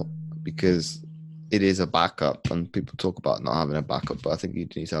sport because it is a backup, and people talk about not having a backup, but I think you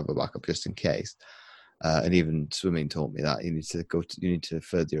need to have a backup just in case. And even swimming taught me that you need to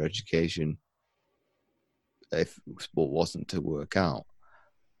further your education if sport wasn't to work out.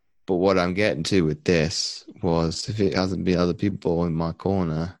 But what I'm getting to with this was, if it hasn't been other people in my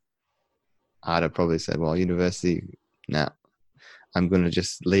corner, I'd have probably said, well, university, nah, I'm going to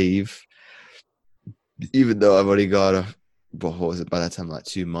just leave, even though I've already got what was it, by that time, like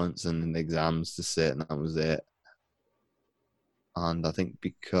 2 months and then the exams to sit, and that was it. And I think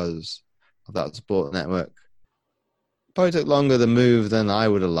because of that support network, probably took longer to move than I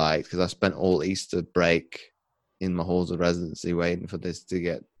would have liked, because I spent all Easter break in my halls of residency waiting for this to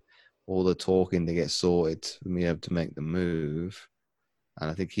get all the talking to get sorted for me able to make the move.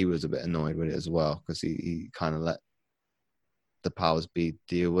 And I think he was a bit annoyed with it as well, because he kind of let the powers be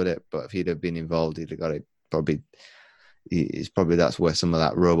deal with it. But if he'd have been involved, he'd have got it. It's probably that's where some of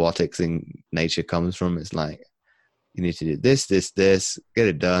that robotics in nature comes from. It's like, you need to do this, get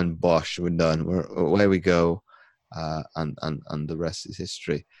it done. Bosh, we're done. Away we go, and the rest is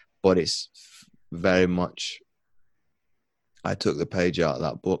history. But it's very much. I took the page out of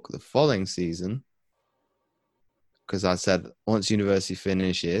that book the following season, because I said once university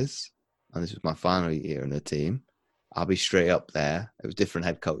finishes, and this was my final year in the team, I'll be straight up there. It was different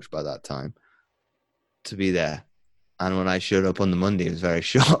head coach by that time, to be there. And when I showed up on the Monday, he was very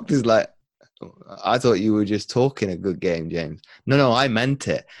shocked. He's like, I thought you were just talking a good game, James. No, I meant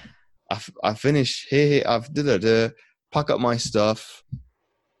it. I finished here. I've pack up my stuff,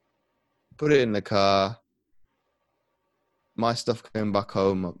 put it in the car. My stuff came back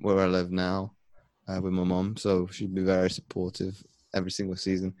home where I live now with my mum, so she'd be very supportive every single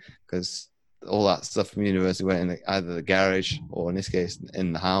season, because all that stuff from university went in either the garage or, in this case,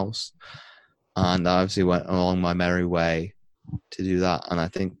 in the house. And I obviously went along my merry way to do that. And I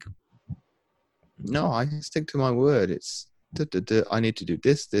think, no, I stick to my word. It's I need to do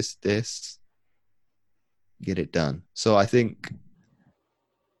this, get it done. So I think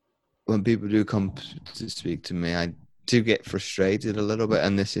when people do come to speak to me, I do get frustrated a little bit.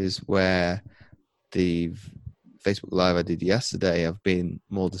 And this is where the Facebook Live I did yesterday, I've been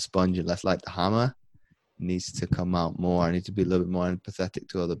more the sponge and less like the hammer. It needs to come out more. I need to be a little bit more empathetic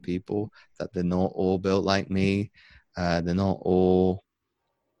to other people, that they're not all built like me. They're not all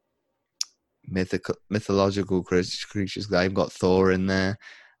mythological creatures. I've got Thor in there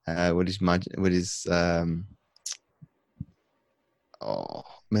with his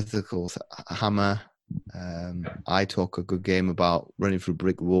mythical hammer. I talk a good game about running through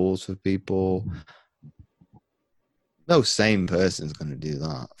brick walls for people. No sane person's going to do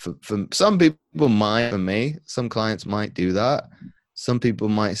that. For some people, for me, some clients might do that. Some people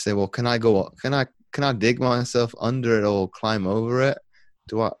might say, well, can I dig myself under it or climb over it?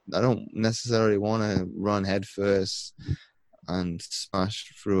 I don't necessarily want to run headfirst and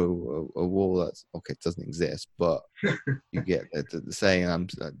smash through a wall that's okay. It doesn't exist, but you get the saying I'm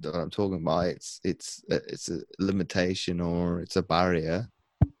talking about. It's a limitation, or it's a barrier.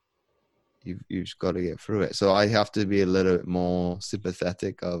 You've got to get through it. So I have to be a little bit more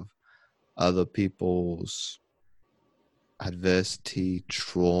sympathetic of other people's adversity,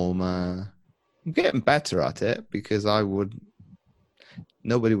 trauma. I'm getting better at it, because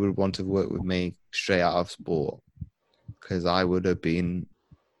nobody would want to work with me straight out of sport, because I would have been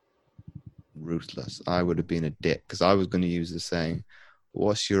ruthless. I would have been a dick, because I was going to use the saying,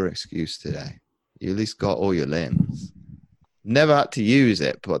 what's your excuse today? You at least got all your limbs. Never had to use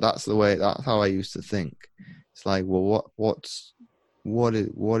it, but that's how I used to think. It's like, well, what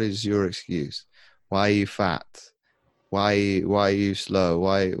is your excuse? Why are you fat? Why are you slow?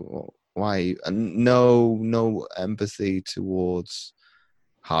 Why are you, and no empathy towards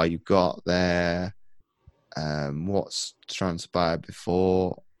how you got there, what's transpired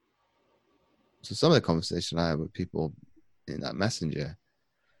before. So some of the conversation I had with people in that messenger,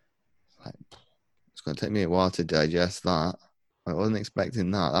 like, it's going to take me a while to digest that. I wasn't expecting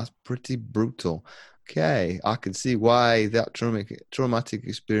that. That's pretty brutal. Okay, I can see why that traumatic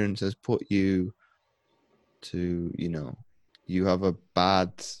experience has put you to, you have a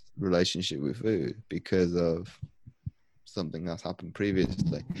bad relationship with food because of something that's happened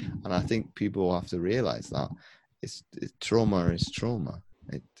previously. And I think people have to realize that trauma is trauma.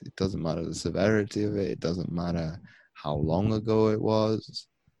 It doesn't matter the severity of it. It doesn't matter how long ago it was.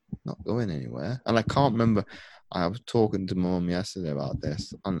 Not going anywhere. And I can't remember. I was talking to my mum yesterday about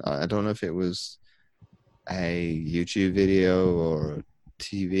this, and I don't know if it was a YouTube video or a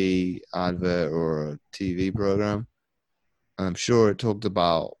TV advert or a TV program. And I'm sure it talked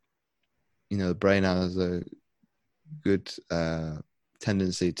about, the brain has a good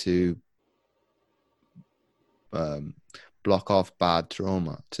tendency to block off bad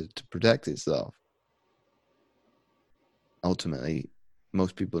trauma to protect itself. Ultimately,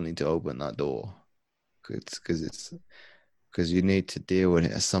 most people need to open that door because you need to deal with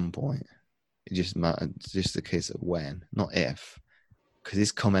it at some point. It just matters, it's just a case of when, not if, because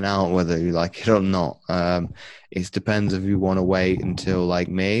it's coming out whether you like it or not. It depends if you want to wait until, like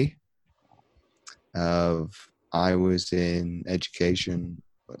me, I was in education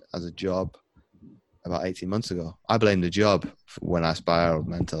as a job about 18 months ago. I blamed the job when I spiraled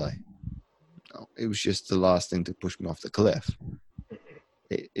mentally. It was just the last thing to push me off the cliff.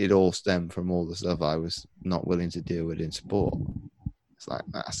 It all stemmed from all the stuff I was not willing to deal with in sport. It's like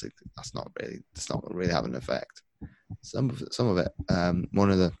that's not really having an effect. Some of it.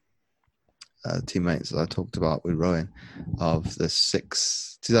 One of the teammates that I talked about with rowing of the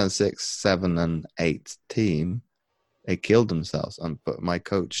 2006, 7, and 8 team, they killed themselves. But my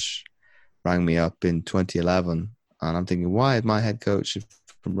coach rang me up in 2011, and I'm thinking, why is my head coach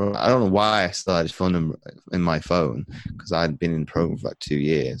from rowing? I don't know why I still had his phone number in my phone, because I hadn't been in the program for like 2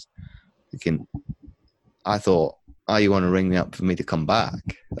 years. I thought, oh, you want to ring me up for me to come back?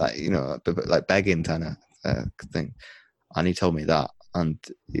 Like begging kind of thing. And he told me that. And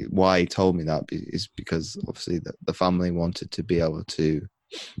why he told me that is because obviously the family wanted to be able to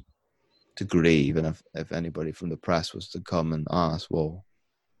grieve. And if anybody from the press was to come and ask, well,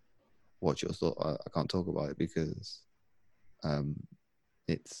 what's your thought? I can't talk about it because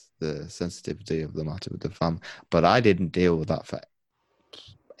it's the sensitivity of the matter with the family. But I didn't deal with that for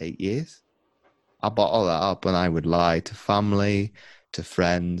 8 years. I bottled that up, and I would lie to family, to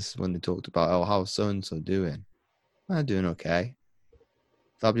friends when they talked about, oh, how's so-and-so doing? I'm doing okay.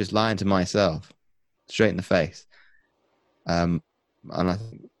 So I'm just lying to myself, straight in the face. And I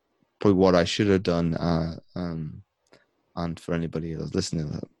think probably what I should have done, and for anybody that's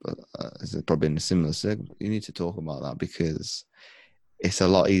listening, is probably in a similar circle, you need to talk about that, because it's a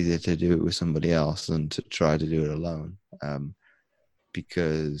lot easier to do it with somebody else than to try to do it alone.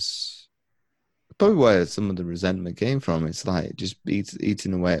 Because probably where some of the resentment came from, it's like just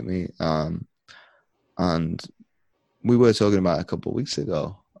eating away at me. And we were talking about a couple of weeks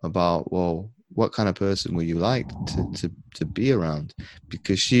ago about, well, what kind of person would you like to be around?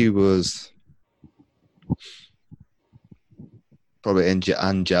 Because she was probably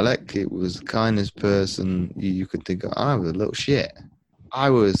angelic. It was the kindest person you could think of. I was a little shit. I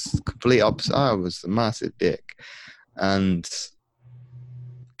was complete opposite. I was a massive dick. And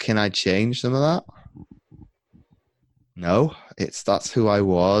can I change some of that? No, that's who I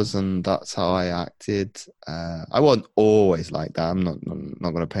was, and that's how I acted. I wasn't always like that. I'm not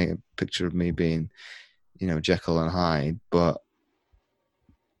going to paint a picture of me being, Jekyll and Hyde, but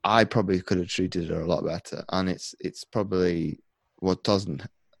I probably could have treated her a lot better. And it's probably what doesn't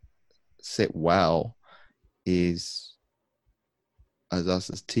sit well is, as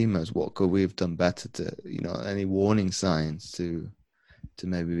us as teammates, what could we have done better to, any warning signs to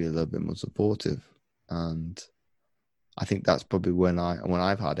maybe be a little bit more supportive. And I think that's probably when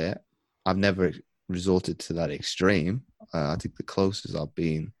I've had it. I've never resorted to that extreme. I think the closest I've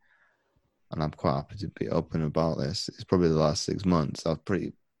been, and I'm quite happy to be open about this, is probably the last 6 months. I was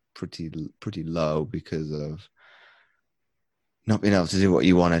pretty low because of not being able to do what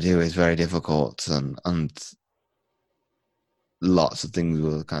you want to do is very difficult, and lots of things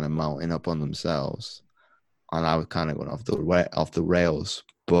were kind of mounting up on themselves, and I was kind of going off the rails.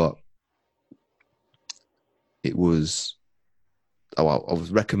 But it was, I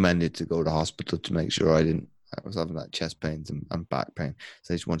was recommended to go to hospital to make sure I was having that chest pains and back pain.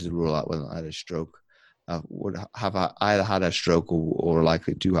 So they just wanted to rule out whether I had a stroke. Would have either had a stroke or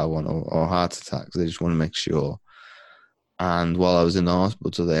likely to have one, or heart attack. So they just want to make sure. And while I was in the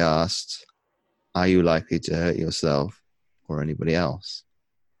hospital, they asked, are you likely to hurt yourself or anybody else?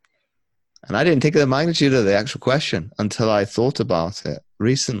 And I didn't take the magnitude of the actual question until I thought about it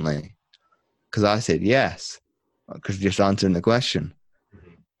recently, because I said yes, because just answering the question.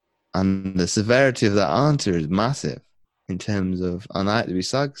 And the severity of that answer is massive in terms of, and I had to be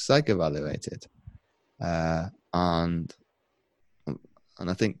psych evaluated. And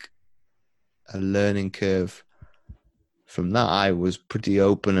I think a learning curve from that. I was pretty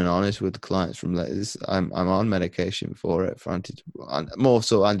open and honest with the clients from this. I'm on medication for it, more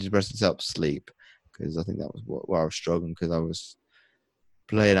so antidepressants help sleep, because I think that was where I was struggling, because I was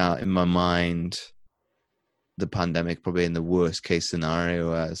playing out in my mind the pandemic probably in the worst case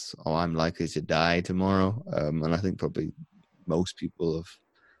scenario as, oh, I'm likely to die tomorrow. And I think probably most people have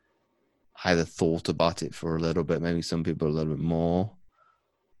either thought about it for a little bit, maybe some people a little bit more.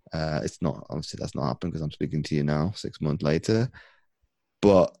 It's not, obviously that's not happened because I'm speaking to you now 6 months later.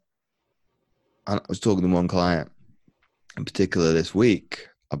 But I was talking to one client in particular this week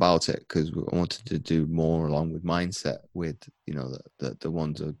about it because I wanted to do more along with mindset with, you know, the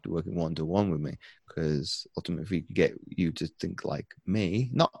ones that are working one-to-one with me, because ultimately if we can get you to think like me,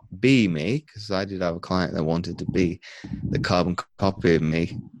 not be me, because I did have a client that wanted to be the carbon copy of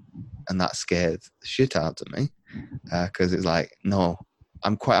me, and that scared the shit out of me because it's like, no,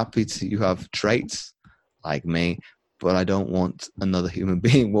 I'm quite happy to you have traits like me, but I don't want another human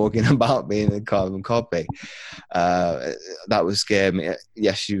being walking about being a carbon copy. That would scare me.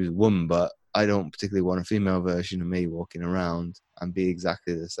 Yes, she was a woman, but I don't particularly want a female version of me walking around and be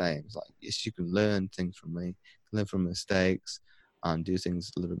exactly the same. It's like, yes, you can learn things from me, learn from mistakes, and do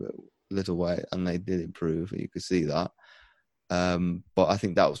things a little way, and they did improve. You could see that. But I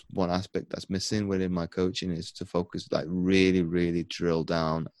think that was one aspect that's missing within my coaching, is to focus, like really, really drill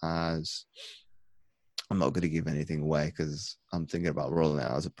down. As I'm not going to give anything away because I'm thinking about rolling it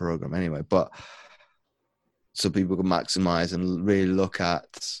out as a program anyway, but so people can maximize and really look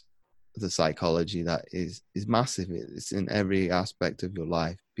at the psychology that is massive. It's in every aspect of your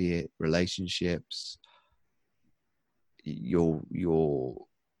life, be it relationships, your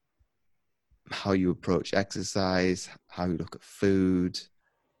how you approach exercise, how you look at food,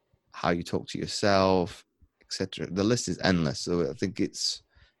 how you talk to yourself, etc. The list is endless. So I think it's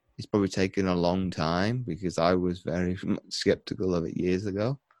probably taken a long time because I was very skeptical of it years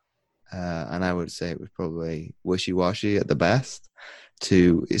ago. And I would say it was probably wishy-washy at the best,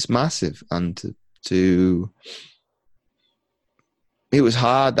 to it's massive. And to it was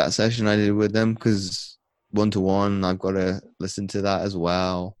hard, that session I did with them, because one-to-one, I've got to listen to that as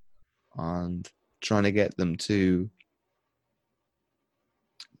well, and trying to get them to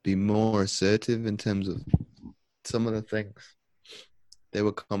be more assertive in terms of some of the things they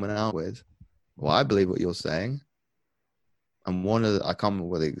were coming out with. Well, I believe what you're saying. And one of the, I can't remember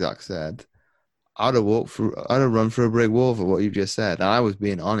what the exact said, I'd have run through a brick wall for what you just said. And I was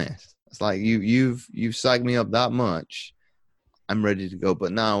being honest. It's like you've psyched me up that much. I'm ready to go.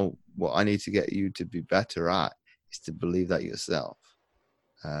 But now what I need to get you to be better at is to believe that yourself.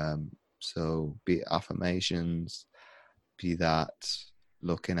 So be it affirmations, be that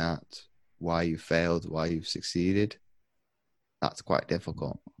looking at why you failed, why you've succeeded. That's quite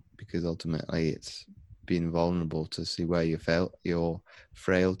difficult because ultimately it's being vulnerable to see where your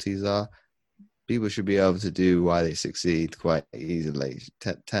frailties are. People should be able to do why they succeed quite easily.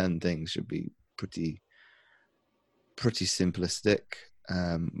 10 things should be pretty simplistic.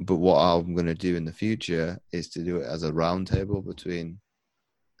 But what I'm going to do in the future is to do it as a roundtable between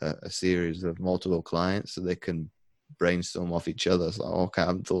a series of multiple clients, so they can brainstorm off each other. It's like, okay, I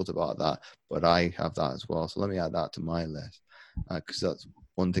haven't thought about that, but I have that as well. So let me add that to my list, because that's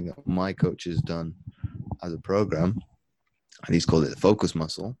one thing that my coach has done as a program, and he's called it the focus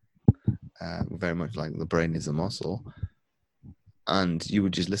muscle. Very much like the brain is a muscle. And you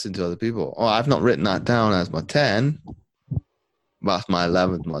would just listen to other people. Oh, I've not written that down as my 10, but that's my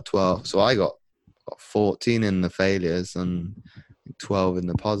 11th, my 12. So I got 14 in the failures and 12 in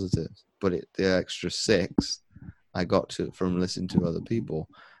the positives. But the extra 6 I got from listening to other people.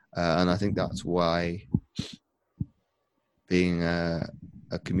 And I think that's why being a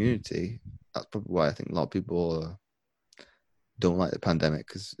community, that's probably why I think a lot of people don't like the pandemic,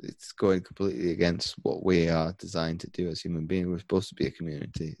 because it's going completely against what we are designed to do as human beings. We're supposed to be a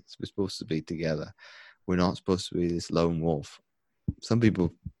community. We're supposed to be together. We're not supposed to be this lone wolf. Some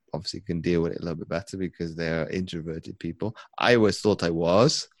people obviously can deal with it a little bit better because they're introverted people. I always thought I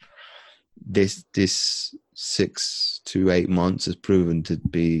was. This 6 to 8 months has proven to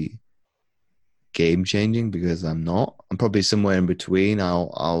be game changing because I'm not. I'm probably somewhere in between.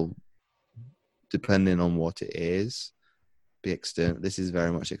 I'll depending on what it is, be external. This is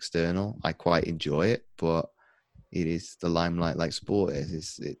very much external. I quite enjoy it, but it is the limelight, like sport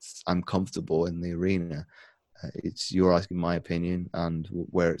is. It's I'm comfortable in the arena. It's you're asking my opinion and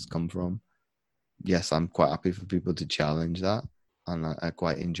where it's come from. Yes, I'm quite happy for people to challenge that, and I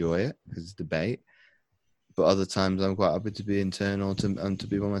quite enjoy it because it's debate. But other times, I'm quite happy to be internal and to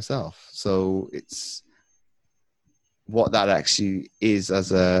be by myself. So it's what that actually is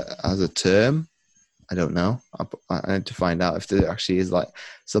as a term. I don't know. I need to find out if there actually is like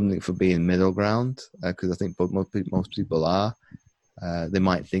something for being middle ground, because I think most people are. They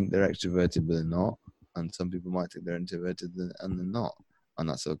might think they're extroverted, but they're not. And some people might think they're introverted and they're not. And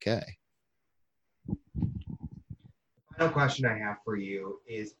that's okay. Final question I have for you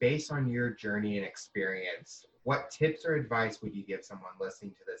is based on your journey and experience, what tips or advice would you give someone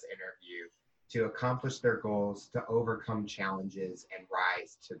listening to this interview to accomplish their goals, to overcome challenges, and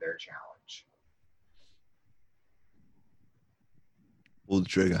rise to their challenge? Pull the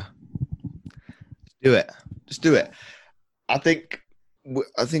trigger. Do it. Just do it. I think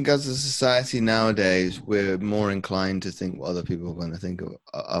as a society nowadays, we're more inclined to think what other people are going to think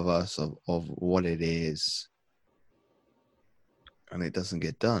of us, of what it is. And it doesn't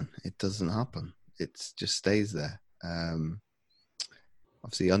get done. It doesn't happen. It just stays there.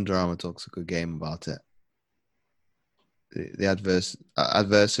 Obviously, Under Armour talks a good game about it. The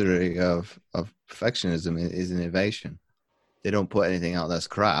adversary of perfectionism is innovation. They don't put anything out that's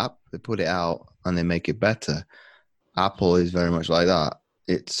crap. They put it out and they make it better. Apple is very much like that.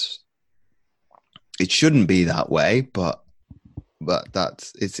 It shouldn't be that way, but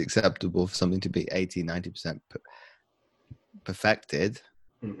it's acceptable for something to be 80, 90% perfected.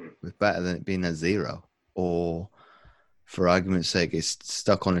 Mm-hmm. It's better than it being at zero. Or for argument's sake, it's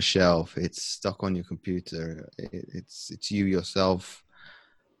stuck on a shelf. It's stuck on your computer. It's you yourself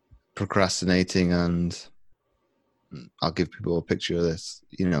procrastinating. And I'll give people a picture of this.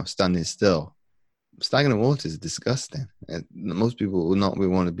 Standing still. Stagnant water is disgusting. And most people will not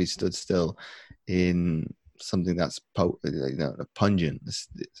want to be stood still in something that's pungent.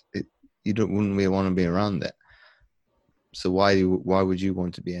 You wouldn't really want to be around it. So why would you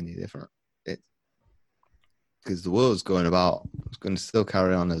want to be any different? Because the world's going to still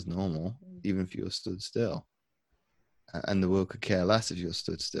carry on as normal, even if you're stood still. And the world could care less if you're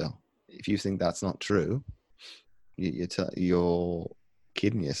stood still. If you think that's not true, you're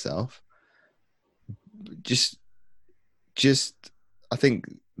kidding yourself. Just, I think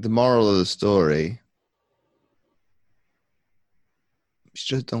the moral of the story,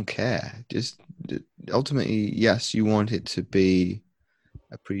 just don't care. Just ultimately, yes, you want it to be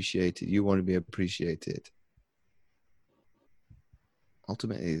appreciated. You want to be appreciated.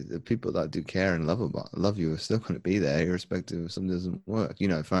 Ultimately, the people that do care and love you are still going to be there, irrespective if something doesn't work.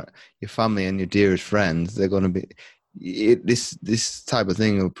 If your family and your dearest friends, they're going to be. This type of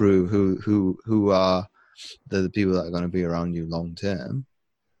thing will prove who are the people that are going to be around you long term.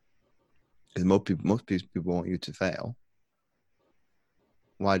 Because most people want you to fail.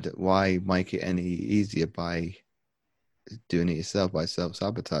 Why make it any easier by doing it yourself, by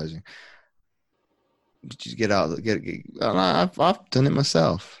self-sabotaging? Just get out. I've done it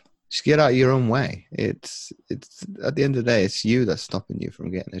myself. Just get out of your own way. It's at the end of the day, it's you that's stopping you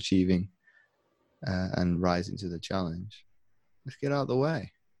from achieving and rising to the challenge. Let's get out of the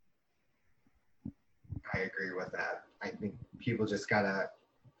way. I agree with that. I think people just gotta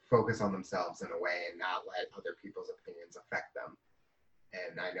focus on themselves in a way and not let other people's opinions affect them.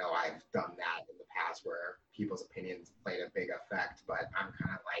 And I know I've done that in the past where people's opinions played a big effect, but I'm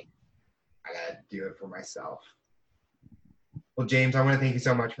kind of like, I gotta do it for myself. Well, James, I want to thank you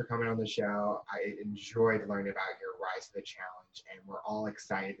so much for coming on the show. I enjoyed learning about your rise to the challenge, and we're all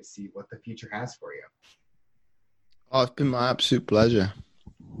excited to see what the future has for you. Oh, it's been my absolute pleasure.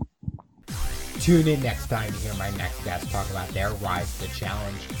 Tune in next time to hear my next guest talk about their rise to the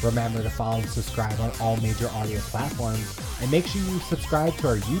challenge. Remember to follow and subscribe on all major audio platforms, and make sure you subscribe to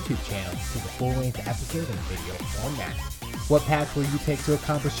our YouTube channel to the full-length episode in video format. What path will you take to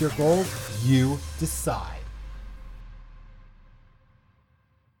accomplish your goals? You decide.